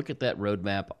can look at that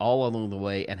roadmap all along the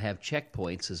way and have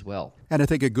checkpoints as well. And I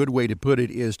think a good way to put it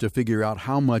is to figure out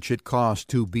how much it costs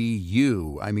to be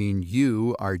you. I mean,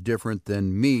 you are different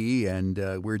than me, and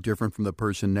we're different from the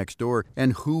person next door.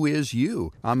 And who is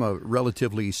you? I'm a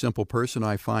relatively simple person.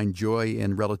 I find joy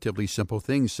in relatively simple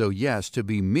things. So yes, to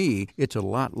be me, it's a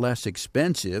lot less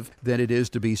expensive than it is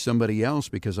to be somebody else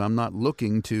because I'm not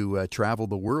looking to travel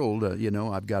the world.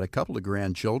 I've got a couple of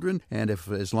grandchildren, and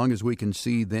as long as we can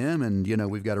see them and,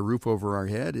 we've got a roof over our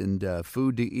head and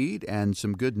food to eat and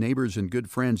some good neighbors and good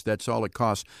friends, that's all it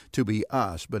costs to be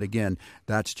us. But again,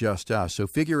 that's just us. So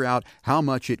figure out how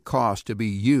much it costs to be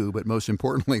you, but most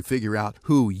importantly, figure out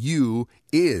who you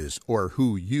is, or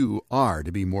who you are,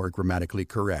 to be more grammatically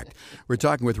correct. We're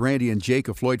talking with Randy and Jake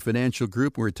of Floyd Financial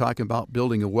Group. We're talking about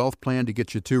building a wealth plan to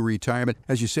get you to retirement.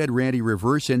 As you said, Randy,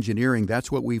 reverse engineering,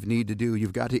 that's what we need to do.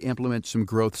 You've got to implement some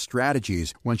growth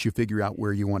strategies once you figure out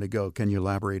where you want to go. Can you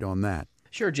elaborate on that?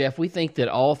 Sure, Jeff. We think that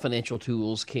all financial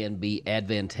tools can be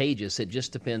advantageous. It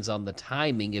just depends on the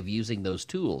timing of using those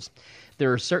tools.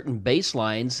 There are certain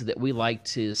baselines that we like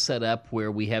to set up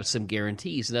where we have some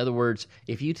guarantees. In other words,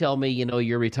 if you tell me,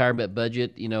 your retirement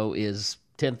budget, is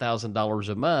 $10,000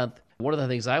 a month, one of the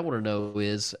things I want to know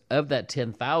is, of that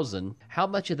 $10,000, how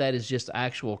much of that is just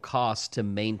actual costs to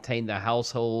maintain the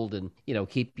household and,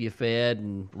 keep you fed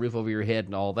and roof over your head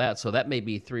and all that. So that may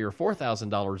be $3,000 or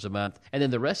 $4,000 a month. And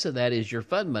then the rest of that is your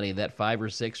fund money, that $5,000 or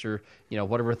 $6,000 or,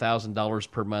 whatever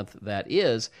 $1,000 per month that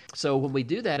is. So when we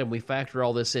do that and we factor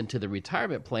all this into the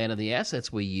retirement plan and the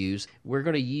assets we use, we're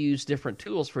going to use different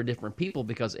tools for different people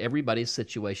because everybody's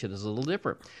situation is a little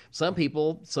different. Some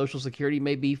people, Social Security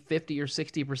may be 50 or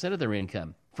 60% of their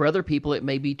income. For other people, it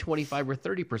may be 25 or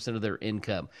 30% of their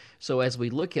income. So as we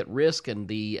look at risk and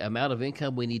the amount of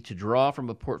income we need to draw from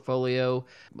a portfolio,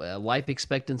 life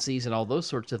expectancies, and all those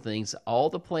sorts of things, all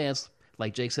the plans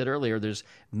like Jake said earlier, there's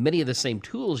many of the same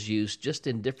tools used, just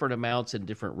in different amounts and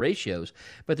different ratios.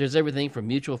 But there's everything from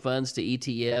mutual funds to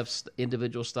ETFs,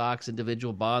 individual stocks,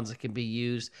 individual bonds that can be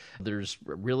used. There's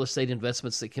real estate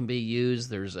investments that can be used.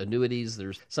 There's annuities.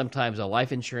 There's sometimes a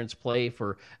life insurance play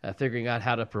for figuring out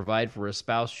how to provide for a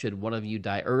spouse should one of you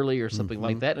die early or something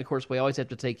like that. And of course, we always have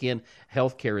to take in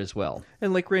health care as well.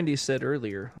 And like Randy said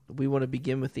earlier, we want to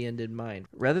begin with the end in mind.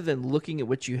 Rather than looking at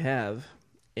what you have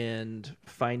and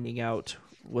finding out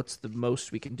what's the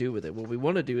most we can do with it, what we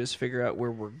want to do is figure out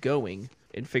where we're going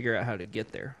and figure out how to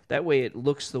get there. That way it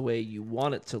looks the way you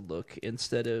want it to look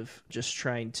instead of just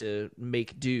trying to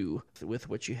make do with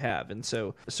what you have. And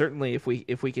so certainly if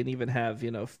we can even have,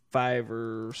 5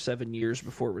 or 7 years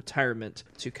before retirement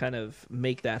to kind of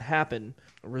make that happen,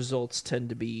 results tend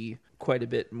to be quite a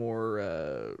bit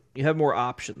more, you have more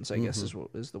options, I guess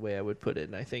is the way I would put it.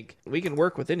 And I think we can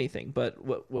work with anything, but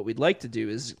what we'd like to do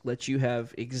is let you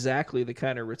have exactly the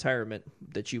kind of retirement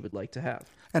that you would like to have.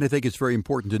 And I think it's very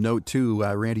important to note, too,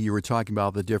 Randy, you were talking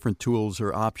about the different tools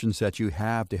or options that you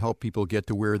have to help people get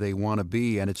to where they want to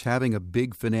be. And it's having a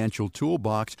big financial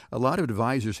toolbox. A lot of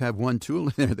advisors have one tool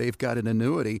in there. They've got an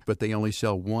annuity, but they only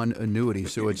sell one annuity.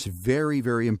 So it's very,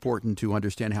 very important to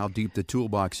understand how deep the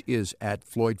toolbox is at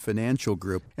Floyd Financial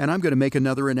Group. And I'm going to make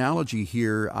another analogy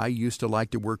here. I used to like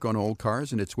to work on old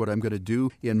cars, and it's what I'm going to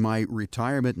do in my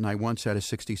retirement. And I once had a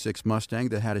 66 Mustang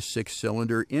that had a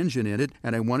 6-cylinder engine in it,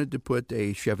 and I wanted to put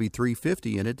a Chevy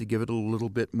 350 in it to give it a little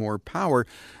bit more power.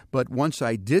 But once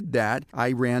I did that,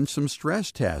 I ran some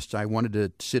stress tests. I wanted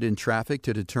to sit in traffic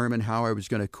to determine how I was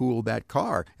going to cool that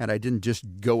car. And I didn't just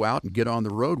go out and get on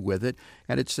the road with it.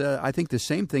 And it's, I think the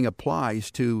same thing applies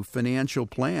to financial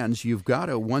plans. You've got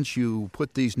to, once you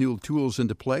put these new tools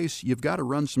into place, you've got to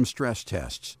run some stress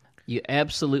tests. You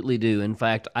absolutely do. In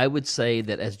fact, I would say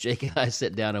that as Jake and I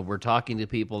sit down and we're talking to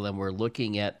people and we're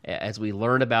looking at, as we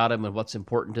learn about them and what's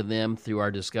important to them through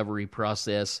our discovery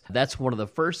process, that's one of the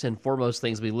first and foremost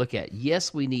things we look at.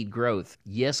 Yes, we need growth.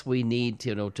 Yes, we need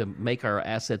to make our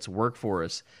assets work for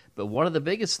us. But one of the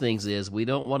biggest things is we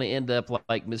don't want to end up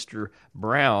like Mr.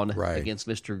 Brown against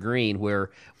Mr. Green,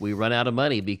 where we run out of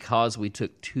money because we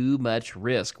took too much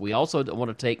risk. We also don't want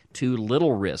to take too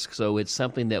little risk. So it's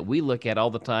something that we look at all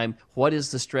the time. What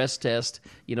is the stress test,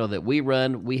 that we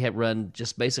run? We have run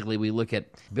just basically we look at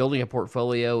building a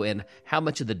portfolio and how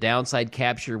much of the downside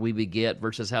capture we would get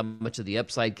versus how much of the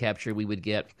upside capture we would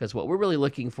get. Because what we're really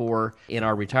looking for in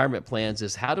our retirement plans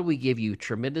is how do we give you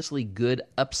tremendously good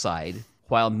upside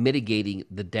while mitigating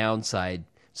the downside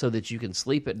so that you can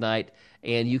sleep at night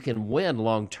and you can win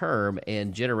long term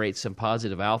and generate some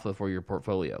positive alpha for your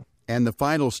portfolio. And the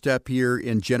final step here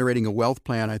in generating a wealth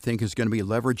plan, I think, is going to be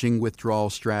leveraging withdrawal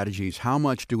strategies. How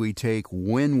much do we take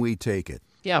when we take it?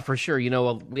 Yeah, for sure.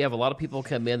 We have a lot of people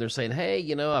come in, they're saying,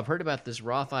 hey, I've heard about this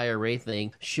Roth IRA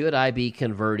thing. Should I be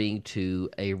converting to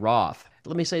a Roth?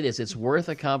 Let me say this, it's worth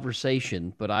a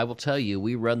conversation, but I will tell you,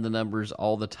 we run the numbers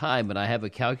all the time, and I have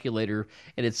a calculator,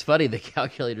 and it's funny, the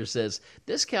calculator says,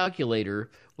 this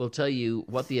calculator will tell you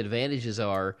what the advantages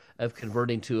are of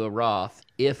converting to a Roth,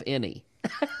 if any.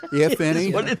 If any?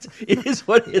 It is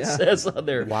what it says on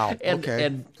there. Wow. Okay.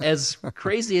 And as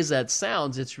crazy as that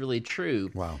sounds, it's really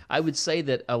true. Wow. I would say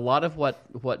that a lot of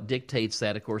what dictates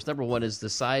that, of course, number one is the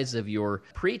size of your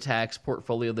pre-tax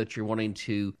portfolio that you're wanting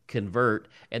to convert.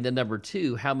 And then number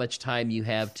two, how much time you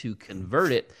have to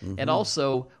convert it. Mm-hmm. And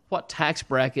also, what tax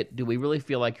bracket do we really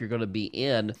feel like you're going to be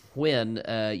in when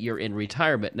you're in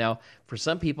retirement? Now, for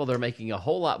some people, they're making a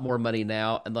whole lot more money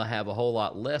now, and they'll have a whole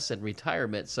lot less in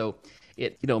retirement. So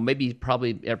it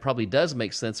probably does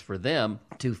make sense for them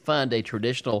to fund a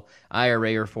traditional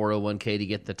IRA or 401k to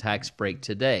get the tax break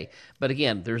today. But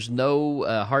again, there's no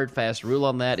hard, fast rule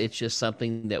on that. It's just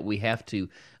something that we have to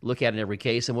look at in every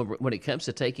case. And when it comes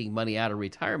to taking money out of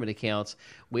retirement accounts,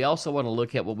 we also want to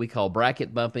look at what we call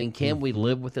bracket bumping. Can we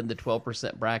live within the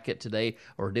 12% bracket today,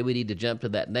 or do we need to jump to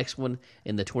that next one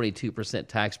in the 22%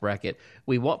 tax bracket?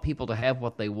 We want people to have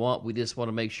what they want. We just want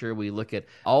to make sure we look at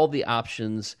all the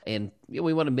options, and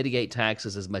we want to mitigate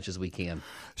taxes as much as we can.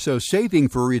 So saving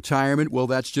for retirement, well,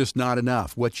 that's just not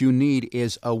enough. What you need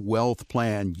is a wealth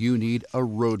plan. You need a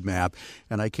roadmap.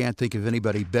 And I can't think of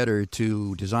anybody better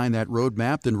to design that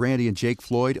roadmap than Randy and Jake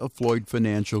Floyd of Floyd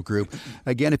Financial Group.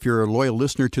 Again, if you're a loyal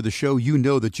listener to the show, you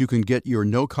know that you can get your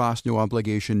no-cost,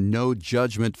 no-obligation,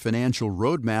 no-judgment financial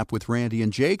roadmap with Randy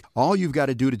and Jake. All you've got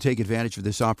to do to take advantage of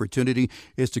this opportunity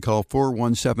is to call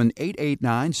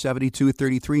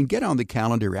 417-889-7233 and get on the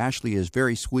calendar. Ashley is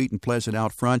very sweet and pleasant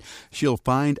out front. She'll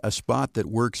find a spot that that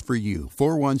works for you.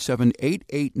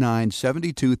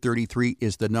 417-889-7233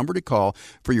 is the number to call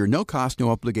for your no-cost,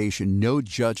 no-obligation,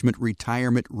 no-judgment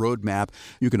retirement roadmap.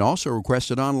 You can also request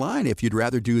it online if you'd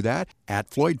rather do that at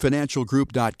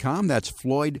FloydFinancialGroup.com. That's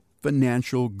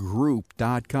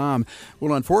FloydFinancialGroup.com.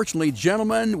 Well, unfortunately,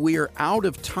 gentlemen, we are out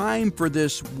of time for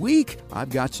this week. I've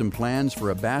got some plans for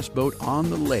a bass boat on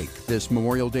the lake this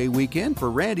Memorial Day weekend.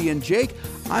 For Randy and Jake,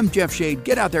 I'm Jeff Shade.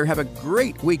 Get out there, have a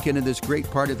great weekend in this great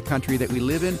part of the country that we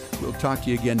live in. We'll talk to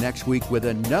you again next week with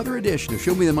another edition of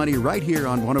Show Me the Money right here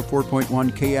on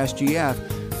 104.1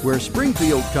 KSGF, where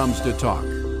Springfield comes to talk.